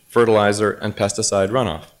sewage, fertilizer, and pesticide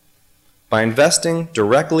runoff. By investing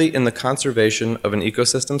directly in the conservation of an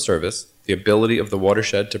ecosystem service, the ability of the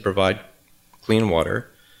watershed to provide clean water,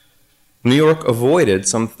 New York avoided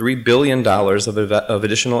some $3 billion of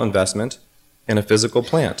additional investment in a physical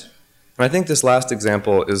plant. And I think this last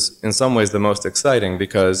example is in some ways the most exciting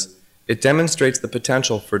because it demonstrates the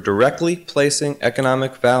potential for directly placing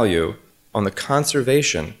economic value on the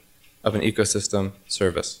conservation of an ecosystem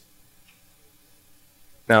service.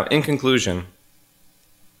 Now, in conclusion,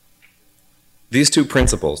 these 2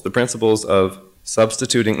 principles, the principles of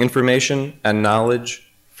substituting information and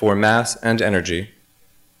knowledge for mass and energy,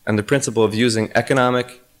 and the principle of using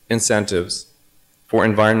economic incentives for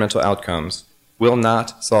environmental outcomes, will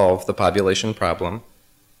not solve the population problem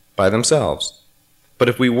by themselves. But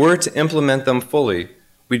if we were to implement them fully,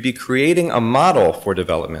 we'd be creating a model for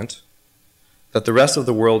development that the rest of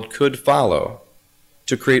the world could follow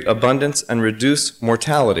to create abundance and reduce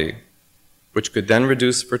mortality, which could then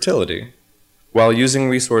reduce fertility, while using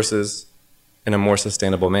resources in a more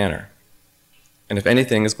sustainable manner. And if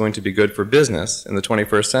anything is going to be good for business in the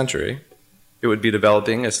 21st century, it would be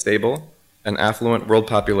developing a stable and affluent world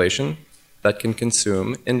population that can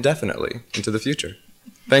consume indefinitely into the future.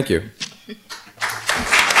 Thank you.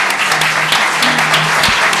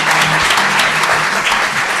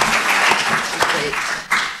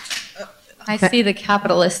 I see the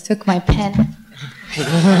capitalist took my pen.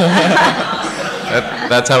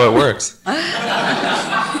 That's how it works.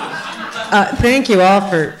 Thank you all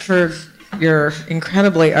for your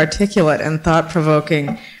incredibly articulate and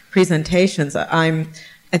thought-provoking presentations. I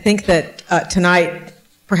think that tonight,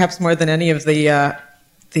 perhaps more than any of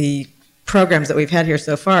the programs that we've had here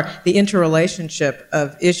so far, the interrelationship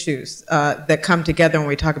of issues that come together when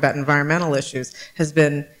we talk about environmental issues has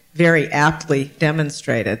been very aptly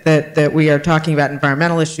demonstrated, that we are talking about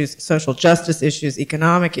environmental issues, social justice issues,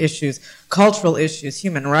 economic issues, cultural issues,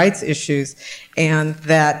 human rights issues, and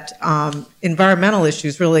that environmental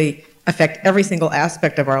issues really affect every single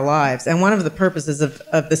aspect of our lives. And one of the purposes of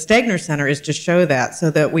the Stegner Center is to show that,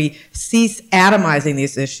 so that we cease atomizing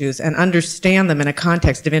these issues and understand them in a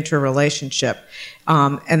context of interrelationship,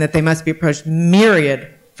 and that they must be approached from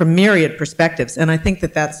myriad perspectives. And I think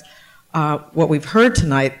that that's what we've heard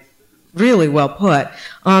tonight, really well put.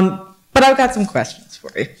 But I've got some questions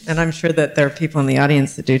for you, and I'm sure that there are people in the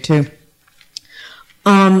audience that do too.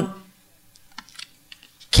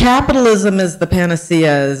 Capitalism as the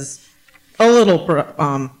panacea is a little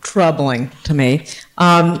troubling to me,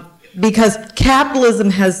 because capitalism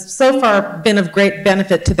has so far been of great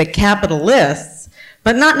benefit to the capitalists,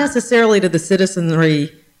 but not necessarily to the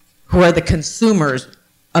citizenry who are the consumers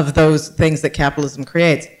of those things that capitalism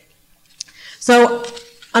creates. So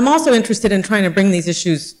I'm also interested in trying to bring these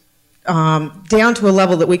issues down to a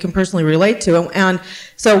level that we can personally relate to, and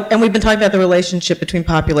we've been talking about the relationship between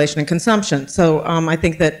population and consumption. So I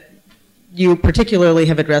think that you particularly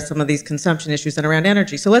have addressed some of these consumption issues and around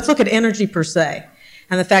energy. So let's look at energy per se,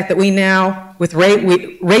 and the fact that we now, with rate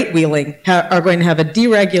wheeling, are going to have a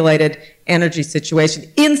deregulated energy situation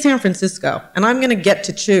in San Francisco. And I'm going to get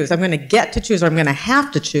to choose. I'm going to get to choose, or I'm going to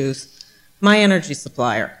have to choose my energy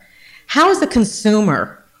supplier. How is the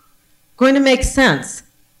consumer going to make sense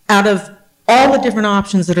out of all the different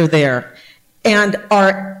options that are there? And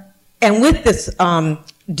with this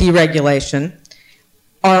deregulation,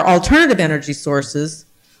 are alternative energy sources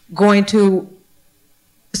going to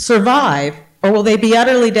survive, or will they be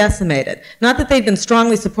utterly decimated? Not that they've been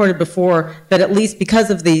strongly supported before, but at least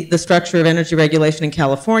because of the structure of energy regulation in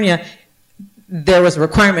California, there was a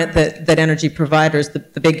requirement that energy providers,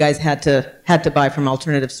 the big guys, had to buy from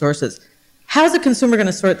alternative sources. How's the consumer going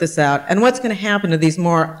to sort this out, and what's going to happen to these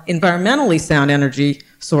more environmentally sound energy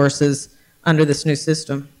sources under this new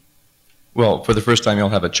system? Well, for the first time, you'll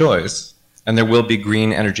have a choice, and there will be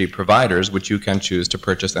green energy providers which you can choose to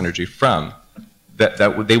purchase energy from. That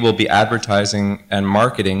they will be advertising and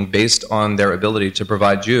marketing based on their ability to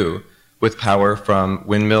provide you with power from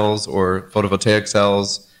windmills or photovoltaic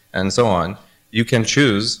cells and so on. You can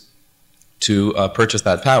choose to purchase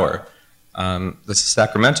that power. The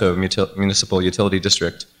Sacramento Municipal Utility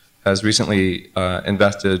District has recently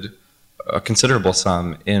invested a considerable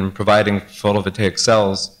sum in providing photovoltaic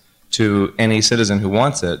cells to any citizen who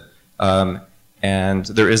wants it. And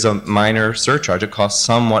there is a minor surcharge. It costs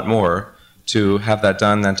somewhat more to have that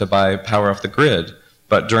done than to buy power off the grid.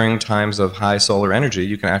 But during times of high solar energy,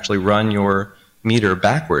 you can actually run your meter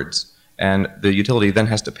backwards, and the utility then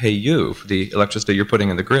has to pay you for the electricity you're putting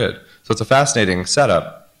in the grid. So it's a fascinating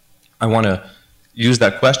setup. I want to use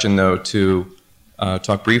that question, though, to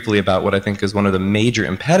talk briefly about what I think is one of the major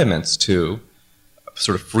impediments to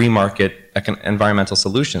sort of free market environmental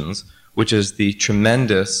solutions, which is the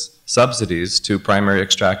tremendous subsidies to primary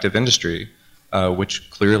extractive industry, which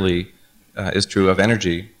clearly is true of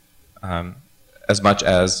energy as much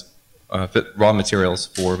as raw materials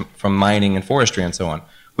from mining and forestry and so on.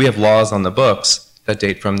 We have laws on the books that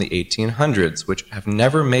date from the 1800s, which have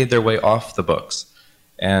never made their way off the books.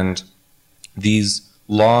 And these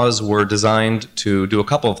laws were designed to do a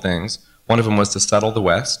couple of things. One of them was to settle the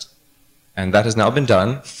West, and that has now been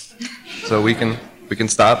done. So we can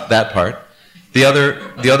stop that part. The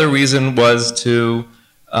other reason was to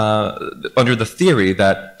under the theory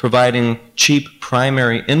that providing cheap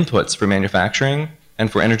primary inputs for manufacturing and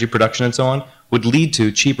for energy production and so on would lead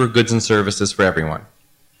to cheaper goods and services for everyone.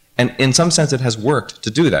 And in some sense, it has worked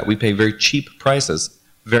to do that. We pay very cheap prices,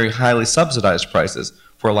 very highly subsidized prices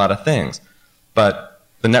for a lot of things. But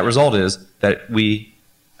the net result is that we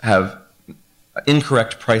have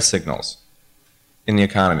incorrect price signals in the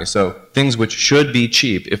economy. So things which should be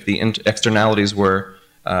cheap if the externalities were,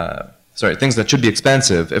 things that should be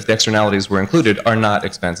expensive if the externalities were included are not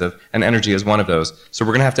expensive, and energy is one of those. So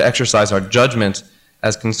we're going to have to exercise our judgment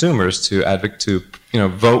as consumers to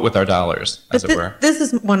vote with our dollars, as it were. This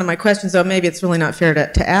is one of my questions, though maybe it's really not fair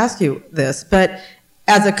to ask you this, but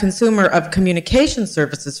as a consumer of communication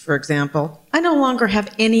services, for example, I no longer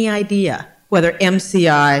have any idea whether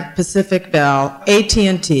MCI, Pacific Bell,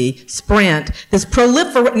 AT&T, Sprint, this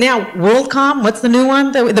now WorldCom, what's the new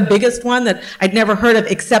one? The biggest one that I'd never heard of,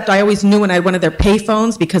 except I always knew when I had one of their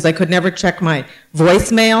payphones because I could never check my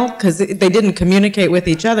voicemail because they didn't communicate with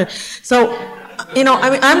each other. So,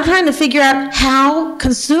 I'm trying to figure out how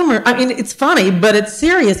it's funny, but it's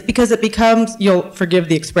serious because it becomes, you'll forgive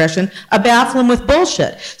the expression, a bathroom with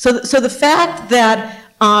bullshit. So the fact that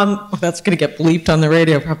That's going to get bleeped on the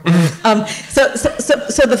radio, probably. So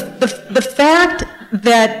the fact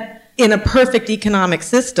that in a perfect economic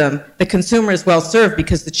system, the consumer is well served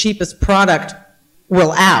because the cheapest product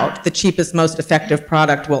will out, the cheapest, most effective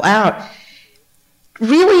product will out,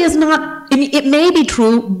 really is not, I mean, it may be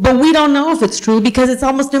true, but we don't know if it's true because it's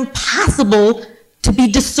almost impossible to be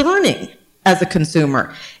discerning as a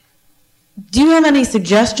consumer. Do you have any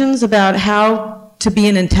suggestions about how to be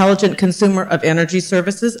an intelligent consumer of energy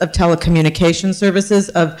services, of telecommunication services,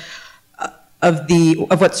 of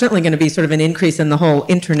what's certainly going to be sort of an increase in the whole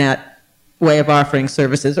internet way of offering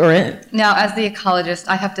services? Now, as the ecologist,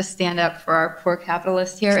 I have to stand up for our poor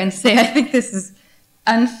capitalists here and say I think this is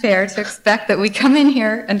unfair to expect that we come in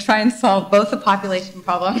here and try and solve both the population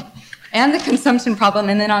problem and the consumption problem,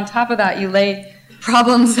 and then on top of that you lay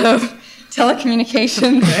problems of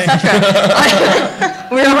telecommunications, etc.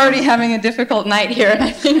 We're already having a difficult night here, and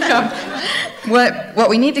I think what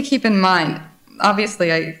we need to keep in mind,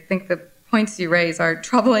 obviously I think the points you raise are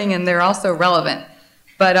troubling and they're also relevant,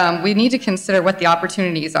 but we need to consider what the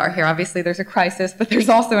opportunities are here. Obviously there's a crisis, but there's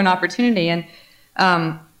also an opportunity, and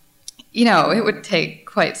you know, it would take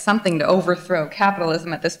quite something to overthrow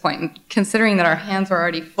capitalism at this point, and considering that our hands are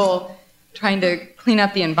already full trying to clean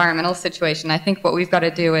up the environmental situation, I think what we've got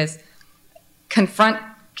to do is confront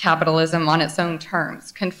capitalism on its own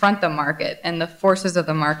terms, confront the market and the forces of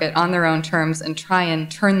the market on their own terms, and try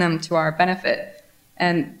and turn them to our benefit.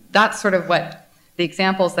 And that's sort of what the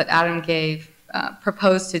examples that Adam gave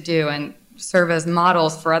propose to do and serve as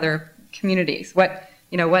models for other communities. What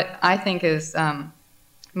I think is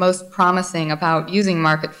most promising about using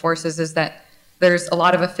market forces is that there's a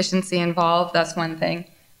lot of efficiency involved. That's one thing.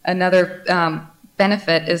 Another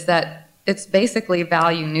benefit is that it's basically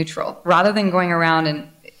value neutral. Rather than going around, and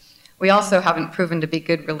we also haven't proven to be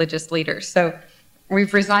good religious leaders. So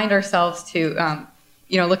we've resigned ourselves to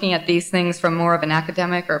looking at these things from more of an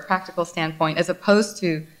academic or a practical standpoint, as opposed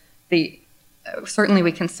to certainly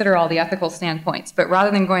we consider all the ethical standpoints, but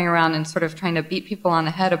rather than going around and sort of trying to beat people on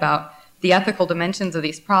the head about the ethical dimensions of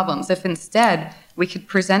these problems, if instead we could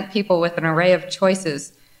present people with an array of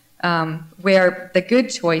choices where the good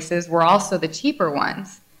choices were also the cheaper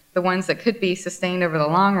ones, the ones that could be sustained over the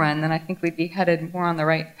long run, then I think we'd be headed more on the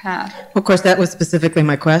right path. Well, of course, that was specifically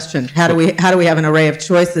my question. How do we have an array of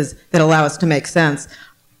choices that allow us to make sense?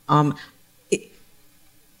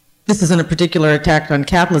 This isn't a particular attack on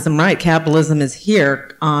capitalism, right? Capitalism is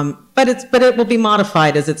here, but it will be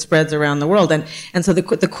modified as it spreads around the world. And so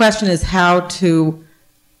the question is how to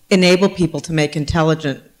enable people to make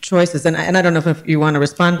intelligent choices. And I don't know if you want to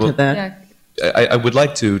respond to that. Yeah. I would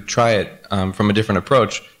like to try it from a different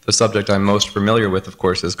approach. The subject I'm most familiar with, of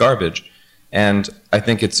course, is garbage. And I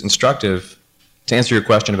think it's instructive to answer your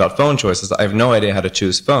question about phone choices. I have no idea how to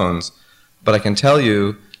choose phones, but I can tell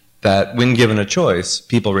you that when given a choice,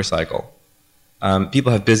 people recycle.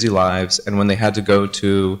 People have busy lives, and when they had to go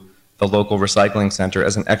to the local recycling center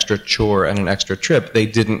as an extra chore and an extra trip, they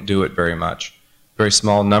didn't do it very much. A very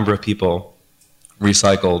small number of people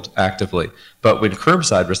recycled actively. But when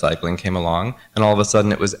curbside recycling came along, and all of a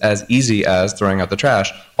sudden it was as easy as throwing out the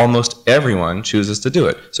trash, almost everyone chooses to do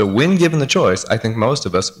it. So when given the choice, I think most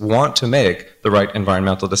of us want to make the right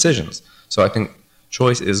environmental decisions. So I think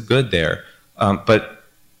choice is good there. But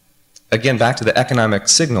again, back to the economic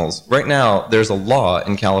signals. Right now, there's a law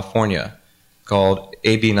in California called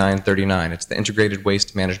AB 939. It's the Integrated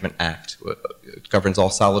Waste Management Act. It governs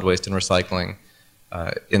all solid waste and recycling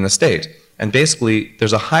in the state. And basically,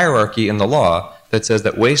 there's a hierarchy in the law that says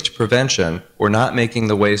that waste prevention, or not making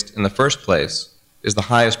the waste in the first place, is the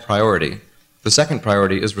highest priority. The second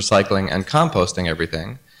priority is recycling and composting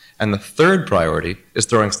everything. And the third priority is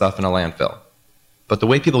throwing stuff in a landfill. But the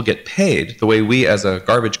way people get paid, the way we as a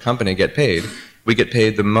garbage company get paid, we get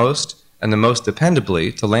paid the most and the most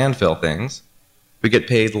dependably to landfill things. We get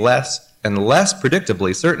paid less and less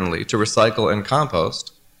predictably, certainly, to recycle and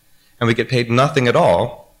compost. And we get paid nothing at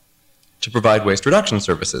all to provide waste reduction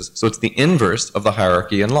services. So it's the inverse of the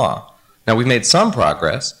hierarchy in law. Now, we've made some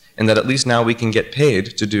progress in that at least now we can get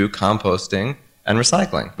paid to do composting and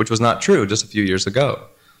recycling, which was not true just a few years ago.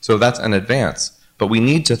 So that's an advance. But we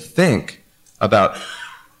need to think about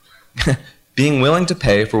being willing to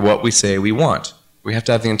pay for what we say we want. We have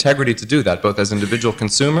to have the integrity to do that, both as individual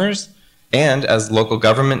consumers and as local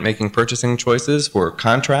government making purchasing choices for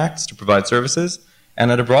contracts to provide services,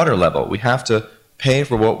 and at a broader level. We have to pay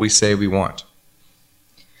for what we say we want.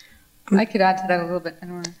 I could add to that a little bit.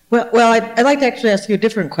 Well, I'd like to actually ask you a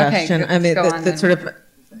different question. Okay, I mean, go on that sort of,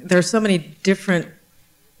 there are so many different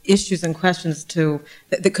issues and questions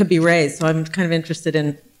that could be raised, so I'm kind of interested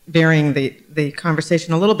in varying the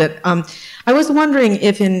conversation a little bit. I was wondering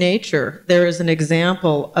if in nature there is an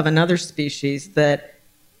example of another species that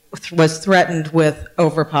was threatened with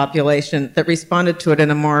overpopulation that responded to it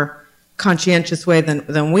in a more conscientious way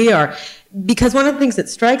than we are. Because one of the things that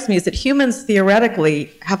strikes me is that humans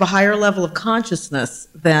theoretically have a higher level of consciousness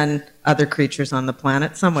than other creatures on the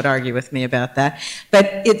planet. Some would argue with me about that.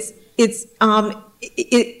 But it's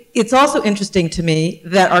also interesting to me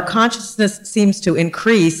that our consciousness seems to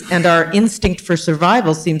increase and our instinct for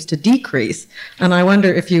survival seems to decrease. And I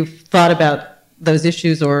wonder if you've thought about those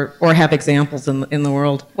issues or have examples in the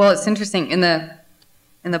world. Well, it's interesting. In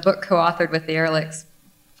the book co-authored with the Ehrlichs,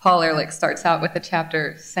 Paul Ehrlich starts out with a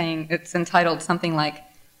chapter saying it's entitled something like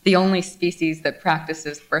 "The Only Species That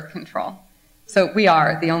Practices Birth Control." So we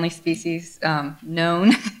are the only species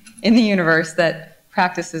known in the universe that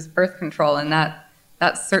practices birth control, and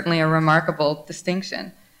that's certainly a remarkable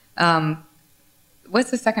distinction. What's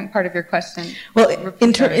the second part of your question? Well,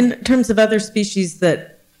 in terms of other species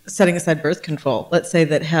that, setting aside birth control, let's say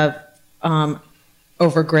that have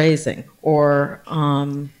overgrazing or...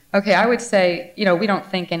 Okay, I would say, we don't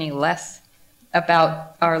think any less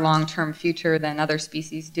about our long-term future than other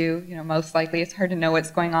species do. Most likely it's hard to know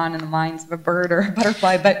what's going on in the minds of a bird or a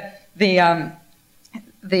butterfly, but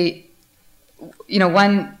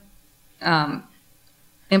one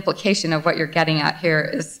implication of what you're getting at here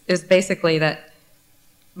is basically that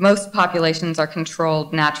most populations are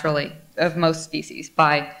controlled naturally of most species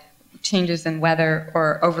by changes in weather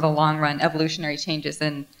or, over the long run, evolutionary changes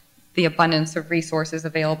in the abundance of resources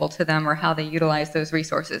available to them or how they utilize those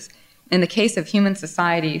resources. In the case of human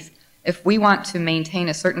societies, if we want to maintain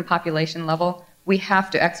a certain population level, we have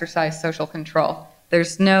to exercise social control.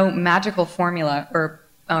 There's no magical formula or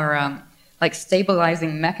like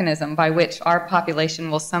stabilizing mechanism by which our population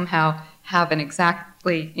will somehow have an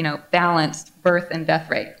exactly balanced birth and death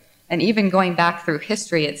rate. And even going back through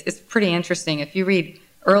history, it's pretty interesting. If you read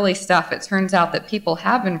early stuff, it turns out that people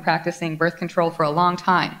have been practicing birth control for a long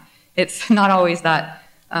time. It's not always that,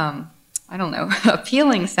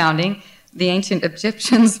 appealing sounding. The ancient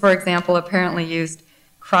Egyptians, for example, apparently used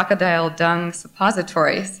crocodile dung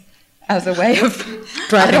suppositories as a way of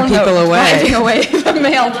driving people away. Driving away the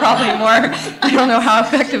male, probably more. I don't know how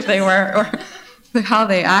effective they were or how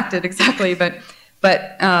they acted exactly, but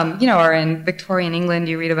or in Victorian England,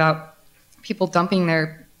 you read about people dumping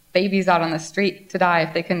their babies out on the street to die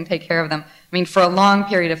if they couldn't take care of them. I mean, for a long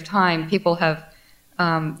period of time, people have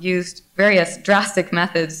used various drastic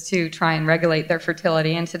methods to try and regulate their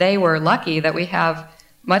fertility. And today we're lucky that we have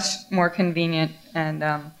much more convenient and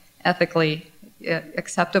ethically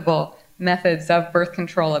acceptable methods of birth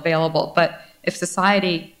control available. But if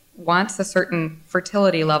society wants a certain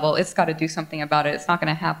fertility level, it's got to do something about it. It's not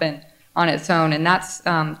going to happen on its own. And that's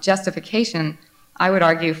justification, I would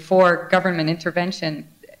argue, for government intervention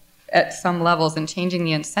at some levels and changing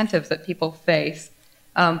the incentives that people face.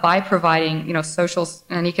 By providing, social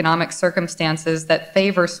and economic circumstances that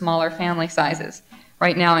favor smaller family sizes.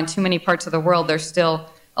 Right now, in too many parts of the world, there's still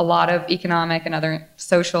a lot of economic and other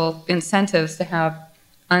social incentives to have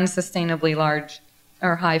unsustainably large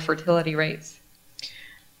or high fertility rates.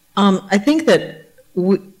 I think that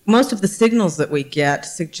most of the signals that we get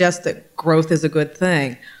suggest that growth is a good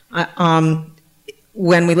thing.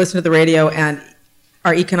 When we listen to the radio and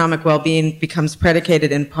our economic well-being becomes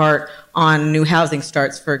predicated in part on new housing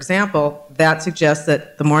starts, for example, that suggests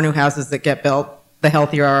that the more new houses that get built, the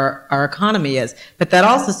healthier our economy is. But that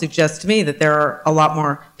also suggests to me that there are a lot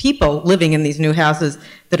more people living in these new houses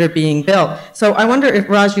that are being built. So I wonder if,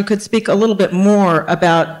 Raj, you could speak a little bit more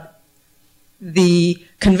about the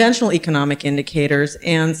conventional economic indicators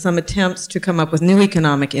and some attempts to come up with new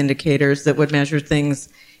economic indicators that would measure things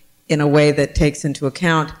in a way that takes into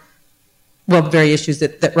account the very issues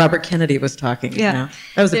that Robert Kennedy was talking about.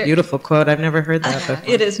 That was a beautiful quote. I've never heard that before.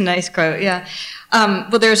 It is a nice quote, yeah.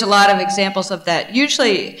 Well, there's a lot of examples of that.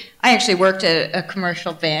 Usually, I actually worked at a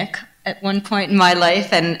commercial bank at one point in my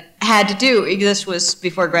life and had to do, this was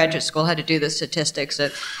before graduate school, had to do the statistics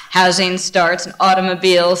of housing starts and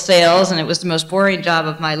automobile sales, and it was the most boring job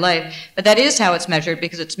of my life. But that is how it's measured,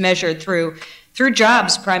 because it's measured through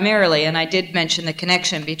jobs primarily, and I did mention the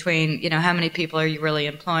connection between, how many people are you really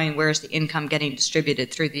employing, where's the income getting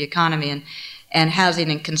distributed through the economy, and housing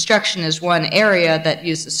and construction is one area that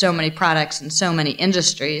uses so many products and so many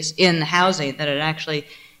industries in housing that it actually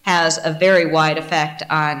has a very wide effect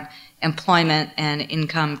on employment and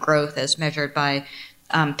income growth as measured by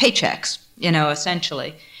paychecks,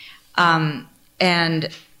 essentially. And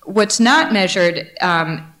what's not measured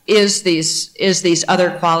is these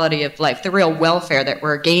other quality of life, the real welfare that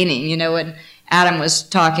we're gaining. When Adam was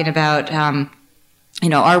talking about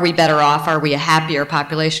are we better off? Are we a happier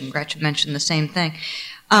population? Gretchen mentioned the same thing.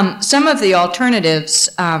 Some of the alternatives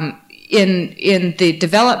in the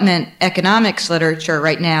development economics literature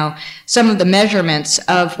right now, some of the measurements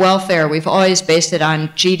of welfare, we've always based it on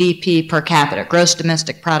GDP per capita, gross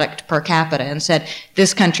domestic product per capita, and said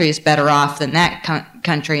this country is better off than that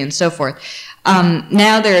country and so forth.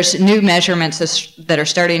 Now there's new measurements that are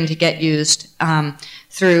starting to get used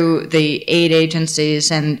through the aid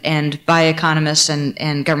agencies and by economists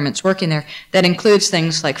and governments working there that includes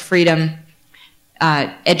things like freedom,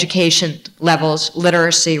 education levels,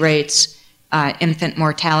 literacy rates, infant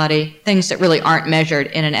mortality, things that really aren't measured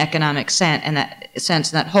in an economic sense, and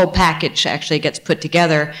that whole package actually gets put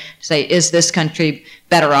together to say, is this country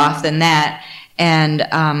better off than that? And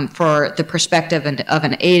for the perspective of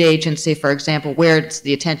an aid agency, for example, where does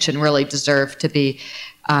the attention really deserve to be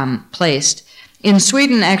placed? In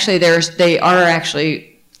Sweden, actually, they are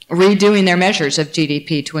actually redoing their measures of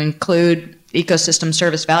GDP to include ecosystem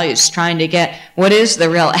service values, trying to get what is the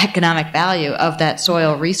real economic value of that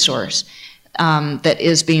soil resource that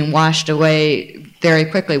is being washed away very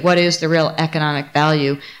quickly. What is the real economic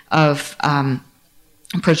value of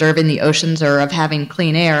preserving the oceans or of having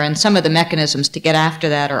clean air? And some of the mechanisms to get after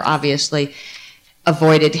that are obviously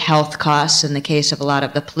avoided health costs in the case of a lot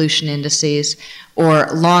of the pollution indices, or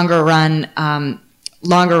longer run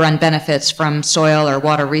benefits from soil or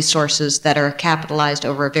water resources that are capitalized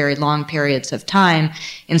over very long periods of time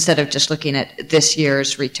instead of just looking at this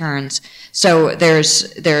year's returns. So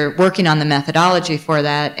they're working on the methodology for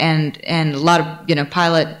that, and a lot of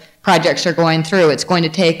pilot projects are going through. It's going to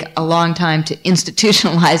take a long time to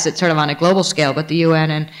institutionalize it sort of on a global scale, but the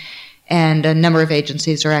UN and a number of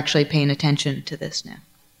agencies are actually paying attention to this now.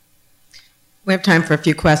 We have time for a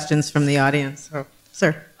few questions from the audience. Oh,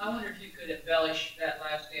 sir. I wonder if you could embellish that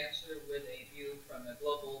last answer with a view from a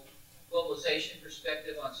globalization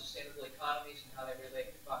perspective on sustainable economies and how they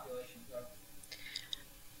relate to population growth.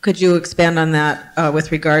 Could you expand on that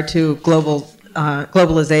with regard to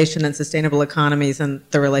globalization and sustainable economies and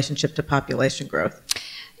the relationship to population growth?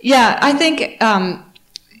 Yeah, I think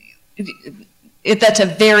that's a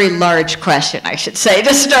very large question, I should say,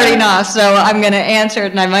 just starting off. So I'm going to answer it,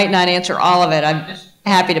 and I might not answer all of it. I'm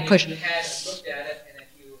happy to push. If you had looked at it, and if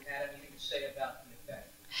you had anything to say about the effect,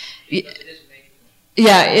 because it is a major one.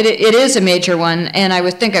 Yeah, it is a major one, and I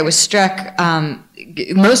would think I was struck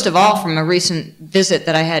most of all from a recent visit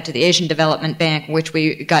that I had to the Asian Development Bank, which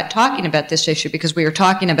we got talking about this issue because we were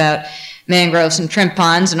talking about mangroves and shrimp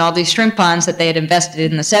ponds, and all these shrimp ponds that they had invested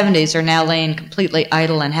in the 70s are now laying completely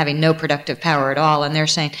idle and having no productive power at all. And they're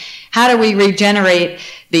saying, how do we regenerate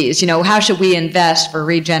these? How should we invest for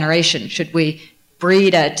regeneration? Should we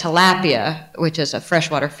breed a tilapia, which is a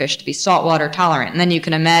freshwater fish, to be saltwater tolerant? And then you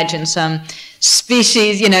can imagine some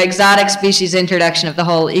species, exotic species introduction of the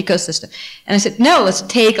whole ecosystem. And I said, no, let's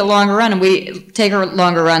take a longer run. And we take a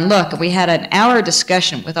longer run look. And we had an hour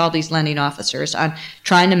discussion with all these lending officers on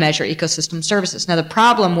trying to measure ecosystem services. Now, the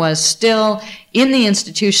problem was still in the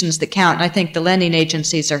institutions that count. And I think the lending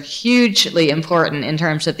agencies are hugely important in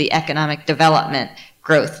terms of the economic development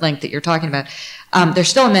growth link that you're talking about. There's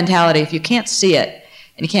still a mentality, if you can't see it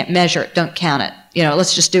and you can't measure it, don't count it.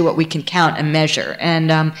 Let's just do what we can count and measure.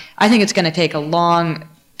 And I think it's going to take a long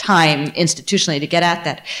time institutionally to get at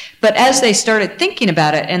that. But as they started thinking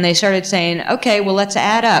about it and they started saying, okay, well, let's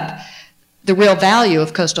add up the real value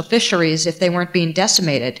of coastal fisheries if they weren't being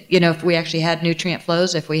decimated, if we actually had nutrient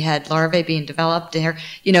flows, if we had larvae being developed there,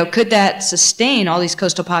 could that sustain all these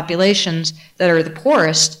coastal populations that are the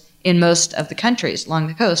poorest in most of the countries along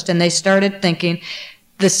the coast? And they started thinking,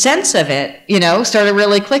 the sense of it, started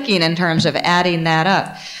really clicking in terms of adding that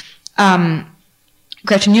up.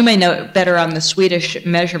 Gretchen, you may know better on the Swedish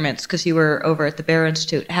measurements because you were over at the Bear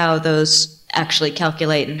Institute, how those actually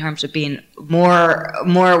calculate in terms of being more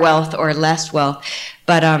wealth or less wealth.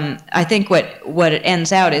 But I think what it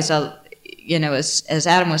ends out is, as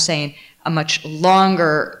Adam was saying, a much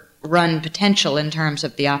longer run potential in terms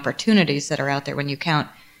of the opportunities that are out there when you count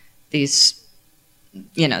these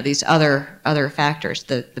other factors,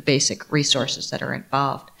 the basic resources that are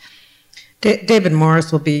involved. David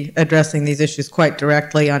Morris will be addressing these issues quite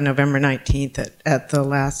directly on November 19th at the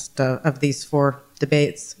last of these 4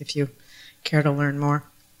 debates, if you care to learn more.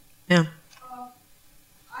 Yeah.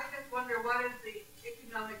 I just wonder, what is the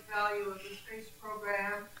economic value of the space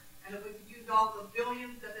program, and if we could use all the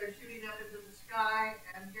billions that they're shooting up into the sky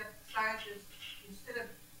and get scientists, instead of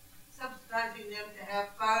subsidizing them to have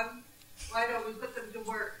fun, why don't we put them to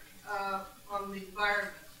work on the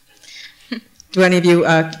environment? Do any of you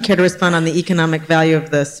care to respond on the economic value of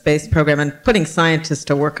the space program and putting scientists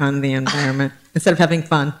to work on the environment instead of having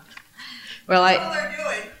fun? Well, That's all they're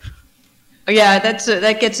doing. yeah,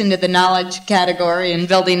 that gets into the knowledge category, and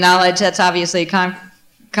building knowledge. That's obviously a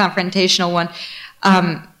confrontational one.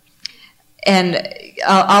 And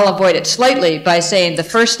I'll avoid it slightly by saying the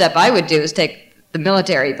first step I would do is take the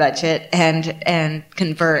military budget and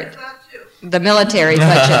convert the military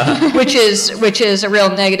budget, which is a real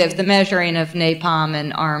negative. The measuring of napalm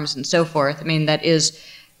and arms and so forth. I mean, that is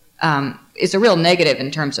a real negative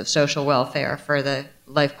in terms of social welfare for the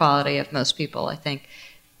life quality of most people. I think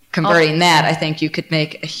converting that, I think you could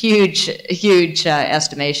make a huge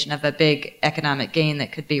estimation of a big economic gain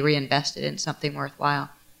that could be reinvested in something worthwhile.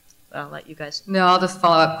 But I'll let you guys. No, I'll just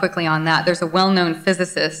follow up quickly on that. There's a well-known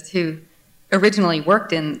physicist who originally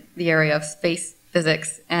worked in the area of space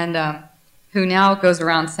physics and who now goes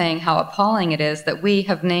around saying how appalling it is that we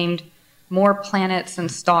have named more planets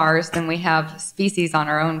and stars than we have species on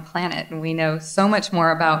our own planet. And we know so much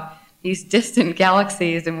more about these distant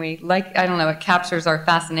galaxies, and I don't know, it captures our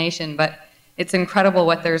fascination, but it's incredible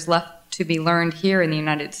what there's left to be learned here in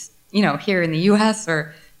the here in the U.S.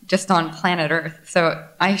 or just on planet Earth. So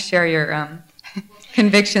I share your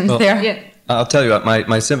convictions there. Yeah. I'll tell you what,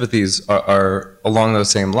 my sympathies are along those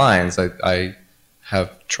same lines. I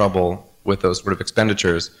have trouble with those sort of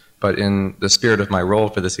expenditures, but in the spirit of my role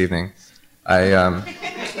for this evening,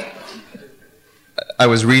 I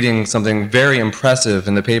was reading something very impressive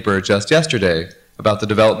in the paper just yesterday about the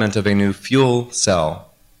development of a new fuel cell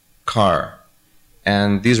car.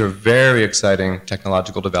 And these are very exciting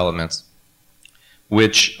technological developments,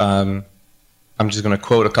 which I'm just going to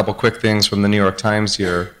quote a couple quick things from the New York Times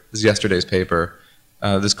here. This is yesterday's paper.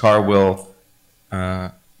 This car will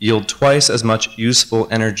yield twice as much useful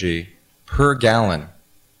energy per gallon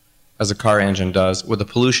as a car engine does, with a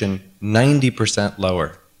pollution 90%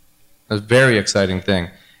 lower. A very exciting thing.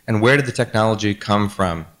 And where did the technology come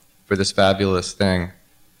from for this fabulous thing?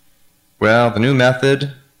 Well, the new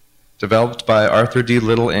method, developed by Arthur D.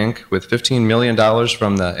 Little, Inc., with $15 million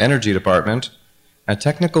from the Energy Department, and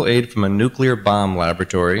technical aid from a nuclear bomb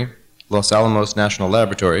laboratory, Los Alamos National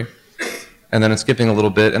Laboratory. And then it's skipping a little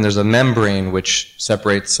bit, and there's a membrane which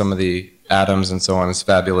separates some of the atoms and so on. It's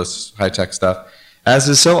fabulous, high-tech stuff. As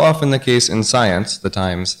is so often the case in science, the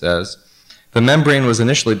Times says, the membrane was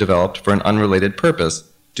initially developed for an unrelated purpose.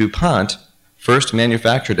 DuPont first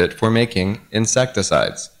manufactured it for making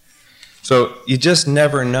insecticides. So you just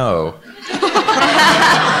never know.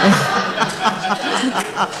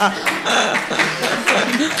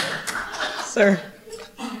 Sir.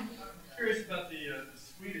 I'm curious about the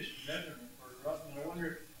Swedish measurement for Rosamond. I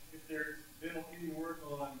wonder if there's been any work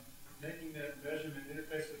on making that measurement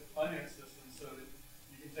interface with the finance system so that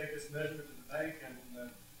you can take this measurement to the bank and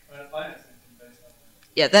try to finance anything based on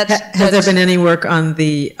that. Yeah, Has there been any work on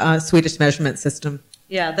the Swedish measurement system?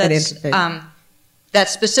 Yeah, interface?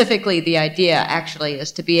 That's specifically the idea, actually,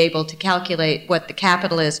 is to be able to calculate what the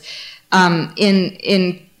capital is.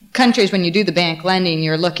 In countries, when you do the bank lending,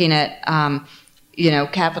 you're looking at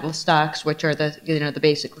capital stocks, which are the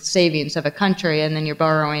basic savings of a country, and then you're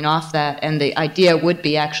borrowing off that. And the idea would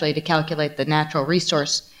be actually to calculate the natural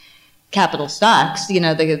resource capital stocks.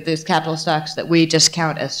 Those capital stocks that we just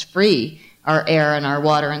count as free, our air and our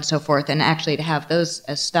water and so forth, and actually to have those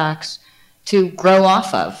as stocks to grow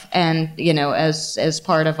off of, and as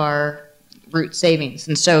part of our root savings.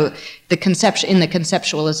 And so in the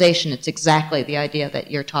conceptualization, it's exactly the idea that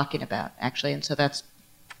you're talking about, actually. And so that's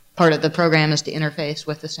part of the program, is to interface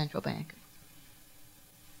with the central bank.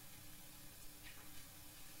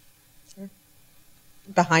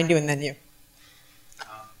 Behind you and then you.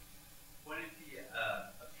 One of the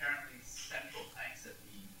apparently central planks of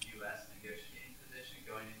the U.S. negotiating position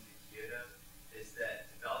going into Kyoto is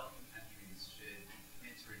that developing countries should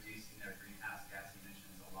commit to reducing their greenhouse gas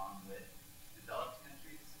emissions along with developed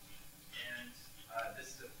countries. And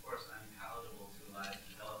this is, of course, unpalatable to a lot of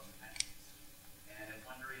developing countries. And I'm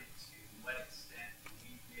wondering to what extent can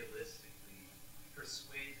we realistically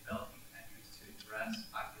persuade developing countries to address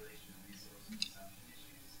population and resource consumption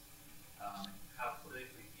issues? How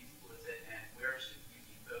politically feasible is it, and where should we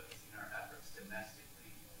be focusing our efforts domestically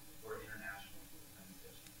or international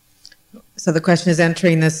implementation? So the question is,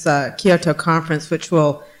 entering this Kyoto conference, which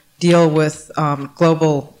will deal with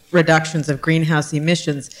global reductions of greenhouse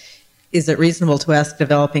emissions, is it reasonable to ask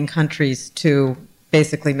developing countries to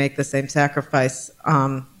basically make the same sacrifice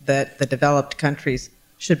that the developed countries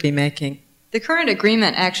should be making? The current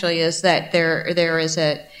agreement actually is that there is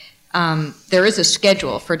a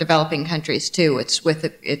schedule for developing countries too. It's with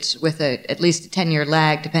at least a 10-year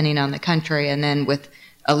lag depending on the country, and then with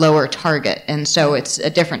a lower target. And so it's a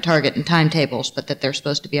different target and timetables, but that they're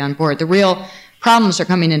supposed to be on board. The real problems are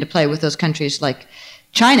coming into play with those countries like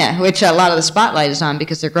China, which a lot of the spotlight is on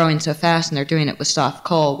because they're growing so fast and they're doing it with soft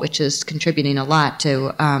coal, which is contributing a lot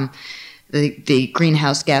to the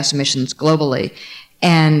greenhouse gas emissions globally.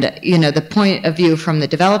 And, you know, the point of view from the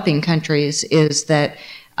developing countries is that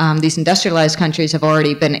these industrialized countries have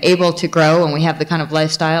already been able to grow, and we have the kind of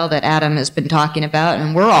lifestyle that Adam has been talking about,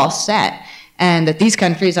 and we're all set. And that these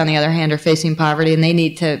countries, on the other hand, are facing poverty, and they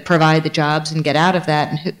need to provide the jobs and get out of that.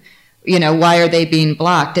 And, you know, why are they being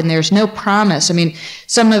blocked? And there's no promise. I mean,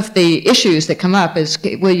 some of the issues that come up is,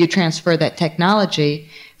 will you transfer that technology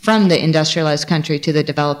from the industrialized country to the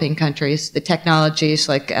developing countries? The technologies,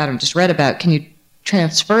 like Adam just read about, can you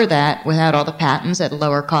transfer that without all the patents at a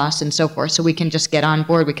lower cost and so forth, so we can just get on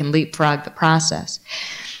board, we can leapfrog the process.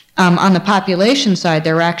 On the population side,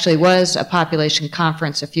 there actually was a population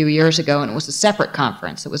conference a few years ago, and it was a separate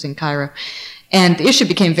conference. It was in Cairo. And the issue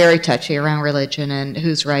became very touchy around religion and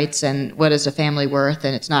whose rights and what is a family worth,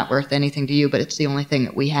 and it's not worth anything to you, but it's the only thing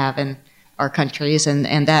that we have in our countries,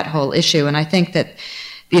 and that whole issue. And I think that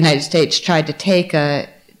the United States tried to take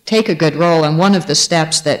a good role, and one of the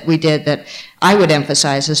steps that we did that I would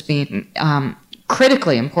emphasize as being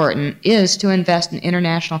critically important is to invest in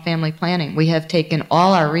international family planning. We have taken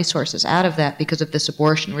all our resources out of that because of this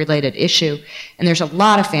abortion-related issue, and there's a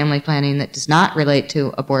lot of family planning that does not relate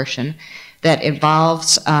to abortion, that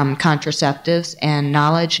involves contraceptives and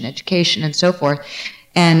knowledge and education and so forth.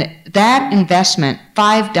 And that investment,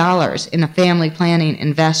 $5 in a family planning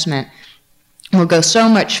investment, will go so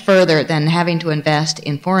much further than having to invest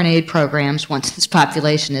in foreign aid programs once this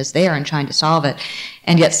population is there and trying to solve it.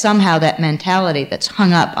 And yet somehow that mentality that's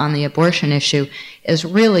hung up on the abortion issue is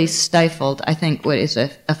really stifled, I think, what is a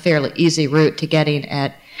fairly easy route to getting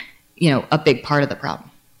at, you know, a big part of the problem.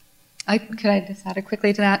 Could I just add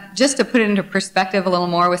quickly to that? Just to put it into perspective a little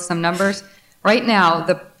more with some numbers, right now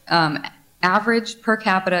the average per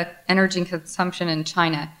capita energy consumption in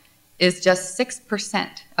China is just 6%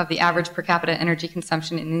 of the average per capita energy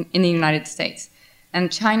consumption in the United States.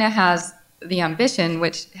 And China has the ambition,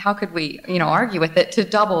 which how could we, you know, argue with it, to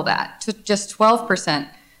double that to just 12%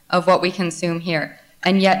 of what we consume here.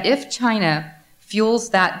 And yet if China fuels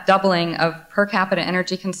that doubling of per capita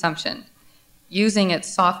energy consumption using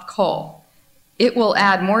its soft coal, it will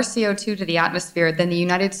add more CO2 to the atmosphere than the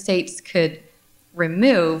United States could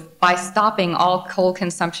remove by stopping all coal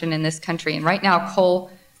consumption in this country. And right now coal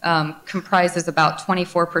comprises about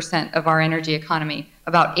 24% of our energy economy.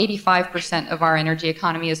 About 85% of our energy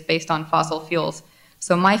economy is based on fossil fuels.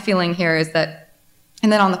 So my feeling here is that,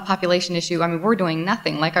 and then on the population issue, I mean, we're doing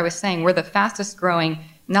nothing. Like I was saying, we're the fastest growing,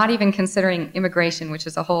 not even considering immigration, which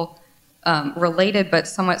is a whole related but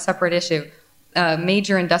somewhat separate issue,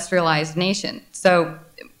 major industrialized nation. So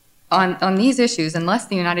on these issues, unless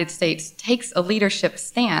the United States takes a leadership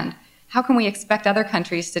stand, how can we expect other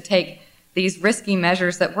countries to take these risky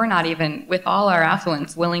measures that we're not even, with all our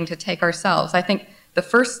affluence, willing to take ourselves? I think the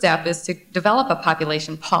first step is to develop a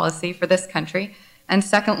population policy for this country, and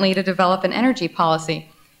secondly, to develop an energy policy.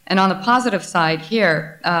 And on the positive side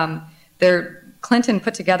here, Clinton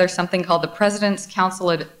put together something called the President's Council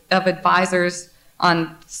of Advisors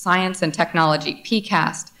on Science and Technology,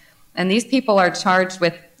 PCAST. And these people are charged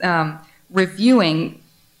with reviewing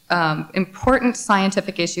important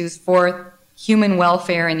scientific issues for human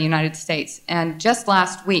welfare in the United States. And just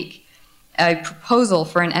last week, a proposal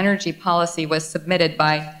for an energy policy was submitted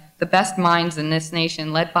by the best minds in this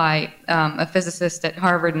nation, led by a physicist at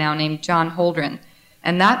Harvard now named John Holdren.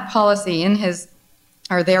 And that policy, in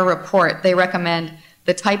their report, they recommend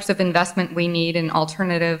the types of investment we need in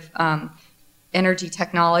alternative energy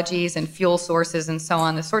technologies and fuel sources and so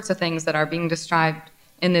on, the sorts of things that are being described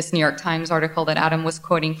in this New York Times article that Adam was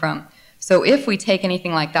quoting from. So if we take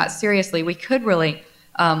anything like that seriously, we could really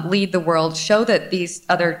lead the world, show that these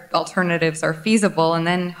other alternatives are feasible, and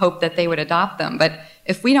then hope that they would adopt them. But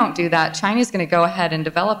if we don't do that, China's going to go ahead and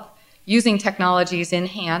develop using technologies in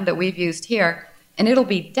hand that we've used here, and it'll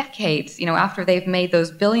be decades, you know, after they've made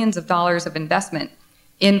those billions of dollars of investment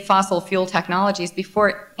in fossil fuel technologies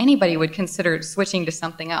before anybody would consider switching to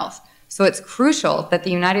something else. So it's crucial that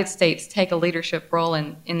the United States take a leadership role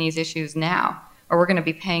in these issues now, or we're going to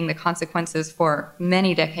be paying the consequences for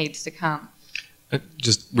many decades to come.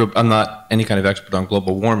 I'm not any kind of expert on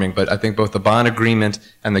global warming, but I think both the Bonn Agreement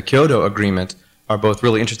and the Kyoto Agreement are both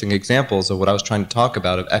really interesting examples of what I was trying to talk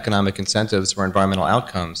about, of economic incentives for environmental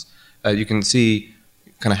outcomes. You can see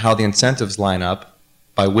kind of how the incentives line up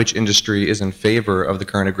by which industry is in favor of the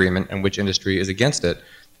current agreement and which industry is against it.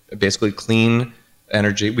 Basically, clean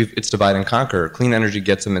energy, it's divide and conquer. Clean energy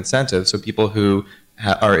gets some incentives, so people who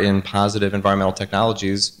are in positive environmental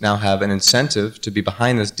technologies now have an incentive to be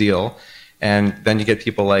behind this deal. And then you get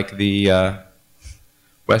people like the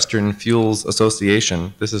Western Fuels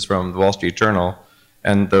Association. This is from the Wall Street Journal.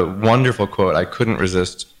 And the wonderful quote I couldn't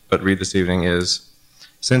resist but read this evening is,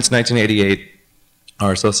 "Since 1988,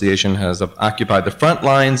 our association has occupied the front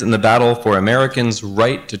lines in the battle for Americans'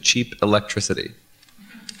 right to cheap electricity."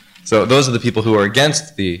 So those are the people who are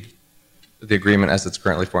against the agreement as it's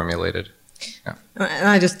currently formulated. Yeah. And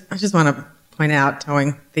I just want to point out,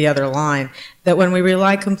 towing the other line, that when we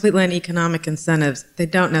rely completely on economic incentives, they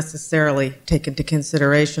don't necessarily take into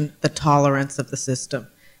consideration the tolerance of the system.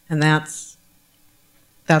 And that's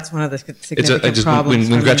one of the significant problems.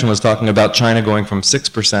 When Gretchen was talking about China going from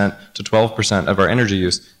 6% to 12% of our energy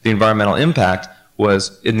use, the environmental impact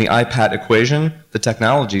was, in the IPAT equation, the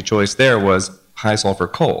technology choice there was high sulfur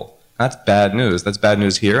coal. That's bad news. That's bad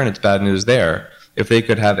news here, and it's bad news there. If they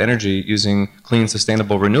could have energy using clean,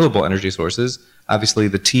 sustainable, renewable energy sources, obviously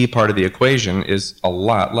the T part of the equation is a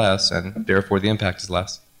lot less, and therefore the impact is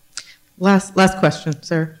less. Last question,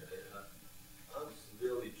 sir. I'm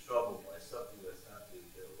severely troubled by something that's happening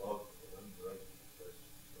here locally. I'm directing the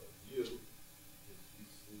question from you, because you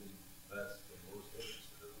seem best and most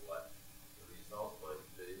interested in what the result might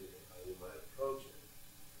be and how you might approach it.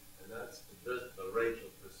 And that's the rate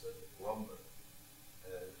of Pacific lumber.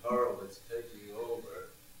 And Horowitz taking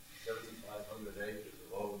over 7,500 acres of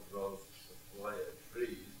old-growth sequoia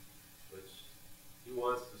trees, which he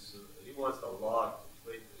wants to log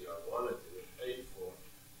completely, or wanted to, and pay for,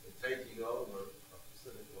 and taking over a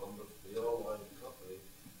Pacific lumber from the old line company,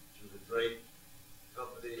 which is a great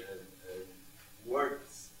company and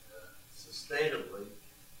works sustainably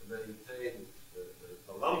to maintain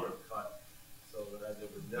the lumber cut so that it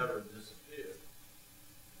would never disappear.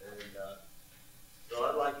 And so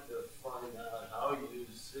I'd like to find out how you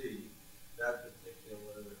see that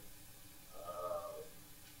particular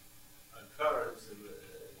occurrence in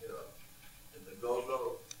the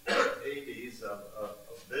go-go 80s of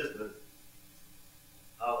business,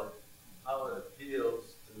 how it appeals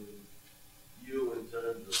to you in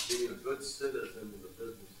terms of being a good citizen in the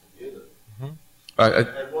business community. Mm-hmm.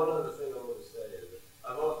 And one other thing I want to say is that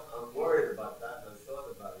I'm worried about that, and I've thought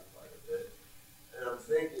about it quite a bit. And I'm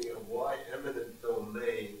thinking of why eminent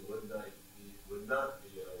domain would not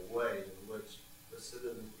be a way in which the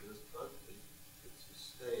citizens of this country could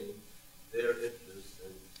sustain their interest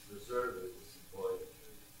in preserving the sequoia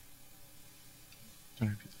tree.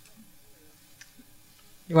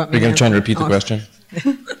 You want me You're going to try and repeat the Oh. question?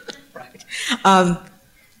 Right.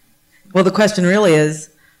 Well, the question really is,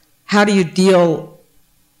 how do you deal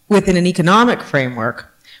within an economic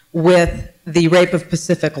framework with the Rape of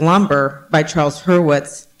Pacific Lumber by Charles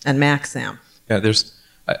Hurwitz and Maxam? Yeah,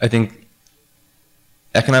 I think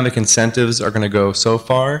economic incentives are going to go so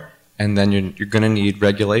far, and then you're going to need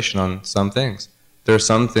regulation on some things. There are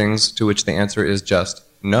some things to which the answer is just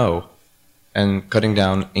no. And cutting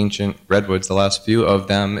down ancient redwoods, the last few of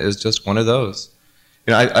them, is just one of those.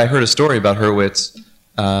 You know, I heard a story about Hurwitz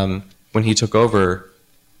when he took over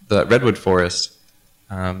the redwood forest,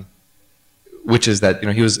 which is that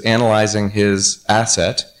he was analyzing his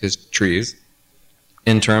asset, his trees,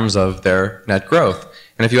 in terms of their net growth.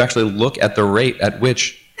 And if you actually look at the rate at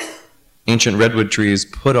which ancient redwood trees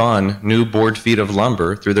put on new board feet of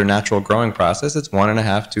lumber through their natural growing process, it's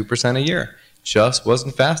 1.5–2% a year. Just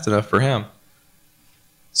wasn't fast enough for him.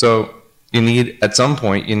 So at some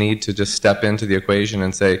point, you need to just step into the equation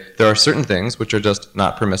and say, there are certain things which are just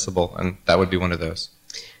not permissible, and that would be one of those.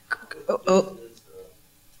 Oh. I'd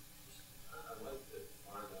like to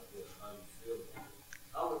find out how you feel about it.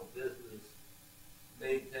 How would business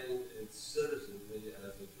maintain its citizenry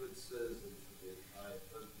as a good citizen for the entire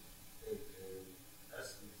country in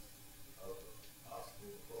essence of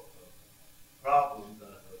possible problems that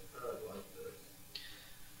have occurred like this?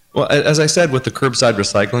 Well, as I said with the curbside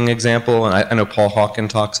recycling example, and I know Paul Hawken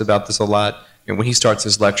talks about this a lot, when he starts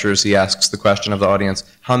his lectures, he asks the question of the audience,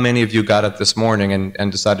 how many of you got up this morning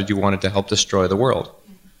and decided you wanted to help destroy the world?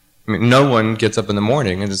 I mean, no one gets up in the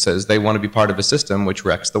morning and says they want to be part of a system which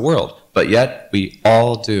wrecks the world. But yet, we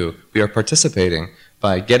all do. We are participating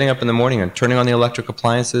by getting up in the morning and turning on the electric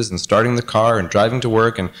appliances and starting the car and driving to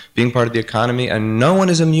work and being part of the economy, and no one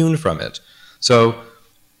is immune from it. So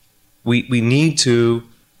we need to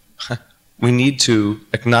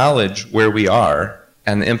acknowledge where we are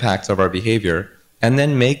and the impacts of our behavior, and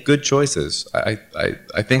then make good choices. I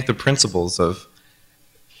think the principles of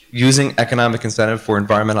using economic incentive for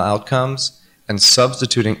environmental outcomes and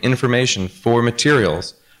substituting information for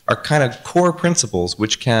materials are kind of core principles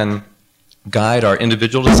which can guide our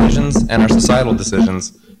individual decisions and our societal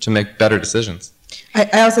decisions to make better decisions.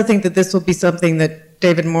 I also think that this will be something that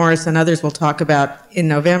David Morris and others will talk about in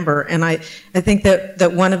November, and I think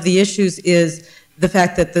that one of the issues is the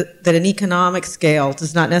fact that that an economic scale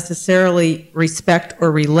does not necessarily respect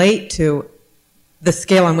or relate to the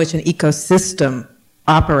scale on which an ecosystem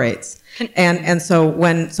operates. And so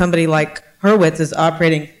when somebody like Hurwitz is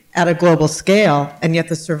operating at a global scale, and yet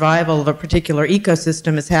the survival of a particular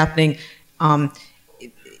ecosystem is happening on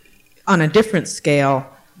a different scale,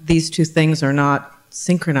 these two things are not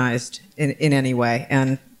synchronized in any way.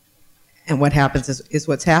 And what happens is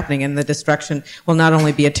what's happening. And the destruction will not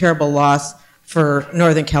only be a terrible loss for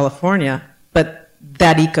Northern California, but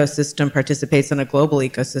that ecosystem participates in a global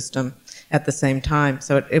ecosystem at the same time.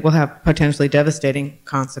 So it will have potentially devastating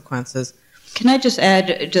consequences. Can I just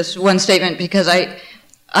add just one statement? Because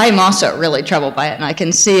I'm also really troubled by it, and I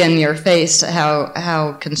can see in your face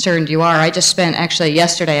how concerned you are. I just spent, actually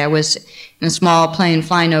yesterday, I was in a small plane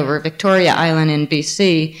flying over Victoria Island in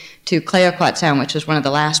BC to Clayoquot Sound, which is one of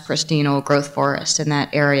the last pristine old growth forests in that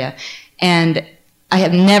area. And I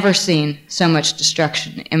have never seen so much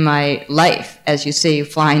destruction in my life as you see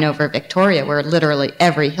flying over Victoria, where literally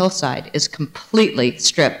every hillside is completely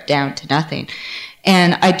stripped down to nothing.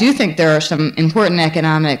 And I do think there are some important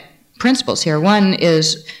economic principles here. One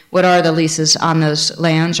is, what are the leases on those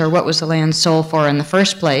lands, or what was the land sold for in the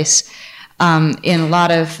first place? In a lot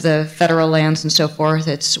of the federal lands and so forth,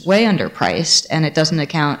 it's way underpriced, and it doesn't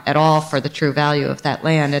account at all for the true value of that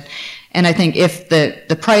land. And I think if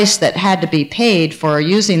the price that had to be paid for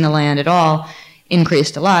using the land at all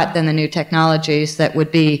increased a lot, then the new technologies that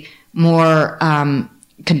would be more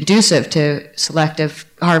conducive to selective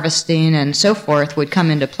harvesting and so forth would come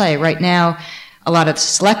into play. Right now, a lot of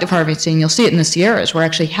selective harvesting, you'll see it in the Sierras, where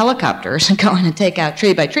actually helicopters go in and take out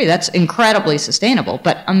tree by tree. That's incredibly sustainable,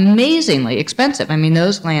 but amazingly expensive. I mean,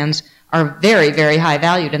 those lands are very, very high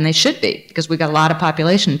valued, and they should be, because we've got a lot of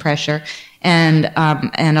population pressure and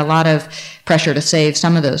a lot of pressure to save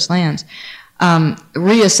some of those lands.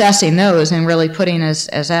 Reassessing those and really putting, as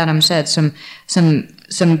Adam said, some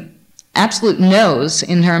absolute no's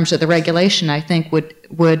in terms of the regulation, I think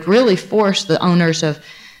would really force the owners of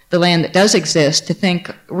the land that does exist to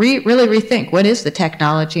think, really rethink, what is the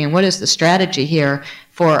technology and what is the strategy here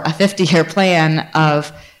for a 50-year plan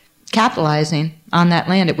of capitalizing on that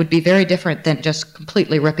land. It would be very different than just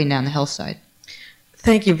completely ripping down the hillside.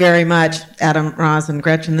 Thank you very much, Adam, Roz, and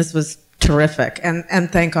Gretchen. This was terrific.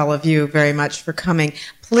 And thank all of you very much for coming.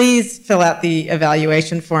 Please fill out the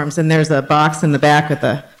evaluation forms, and there's a box in the back with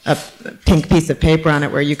a pink piece of paper on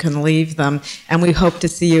it where you can leave them. And we hope to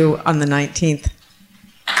see you on the 19th.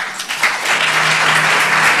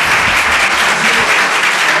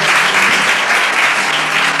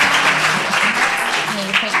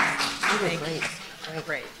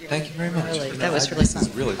 Thank you very much. That was really fun. This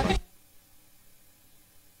is really fun.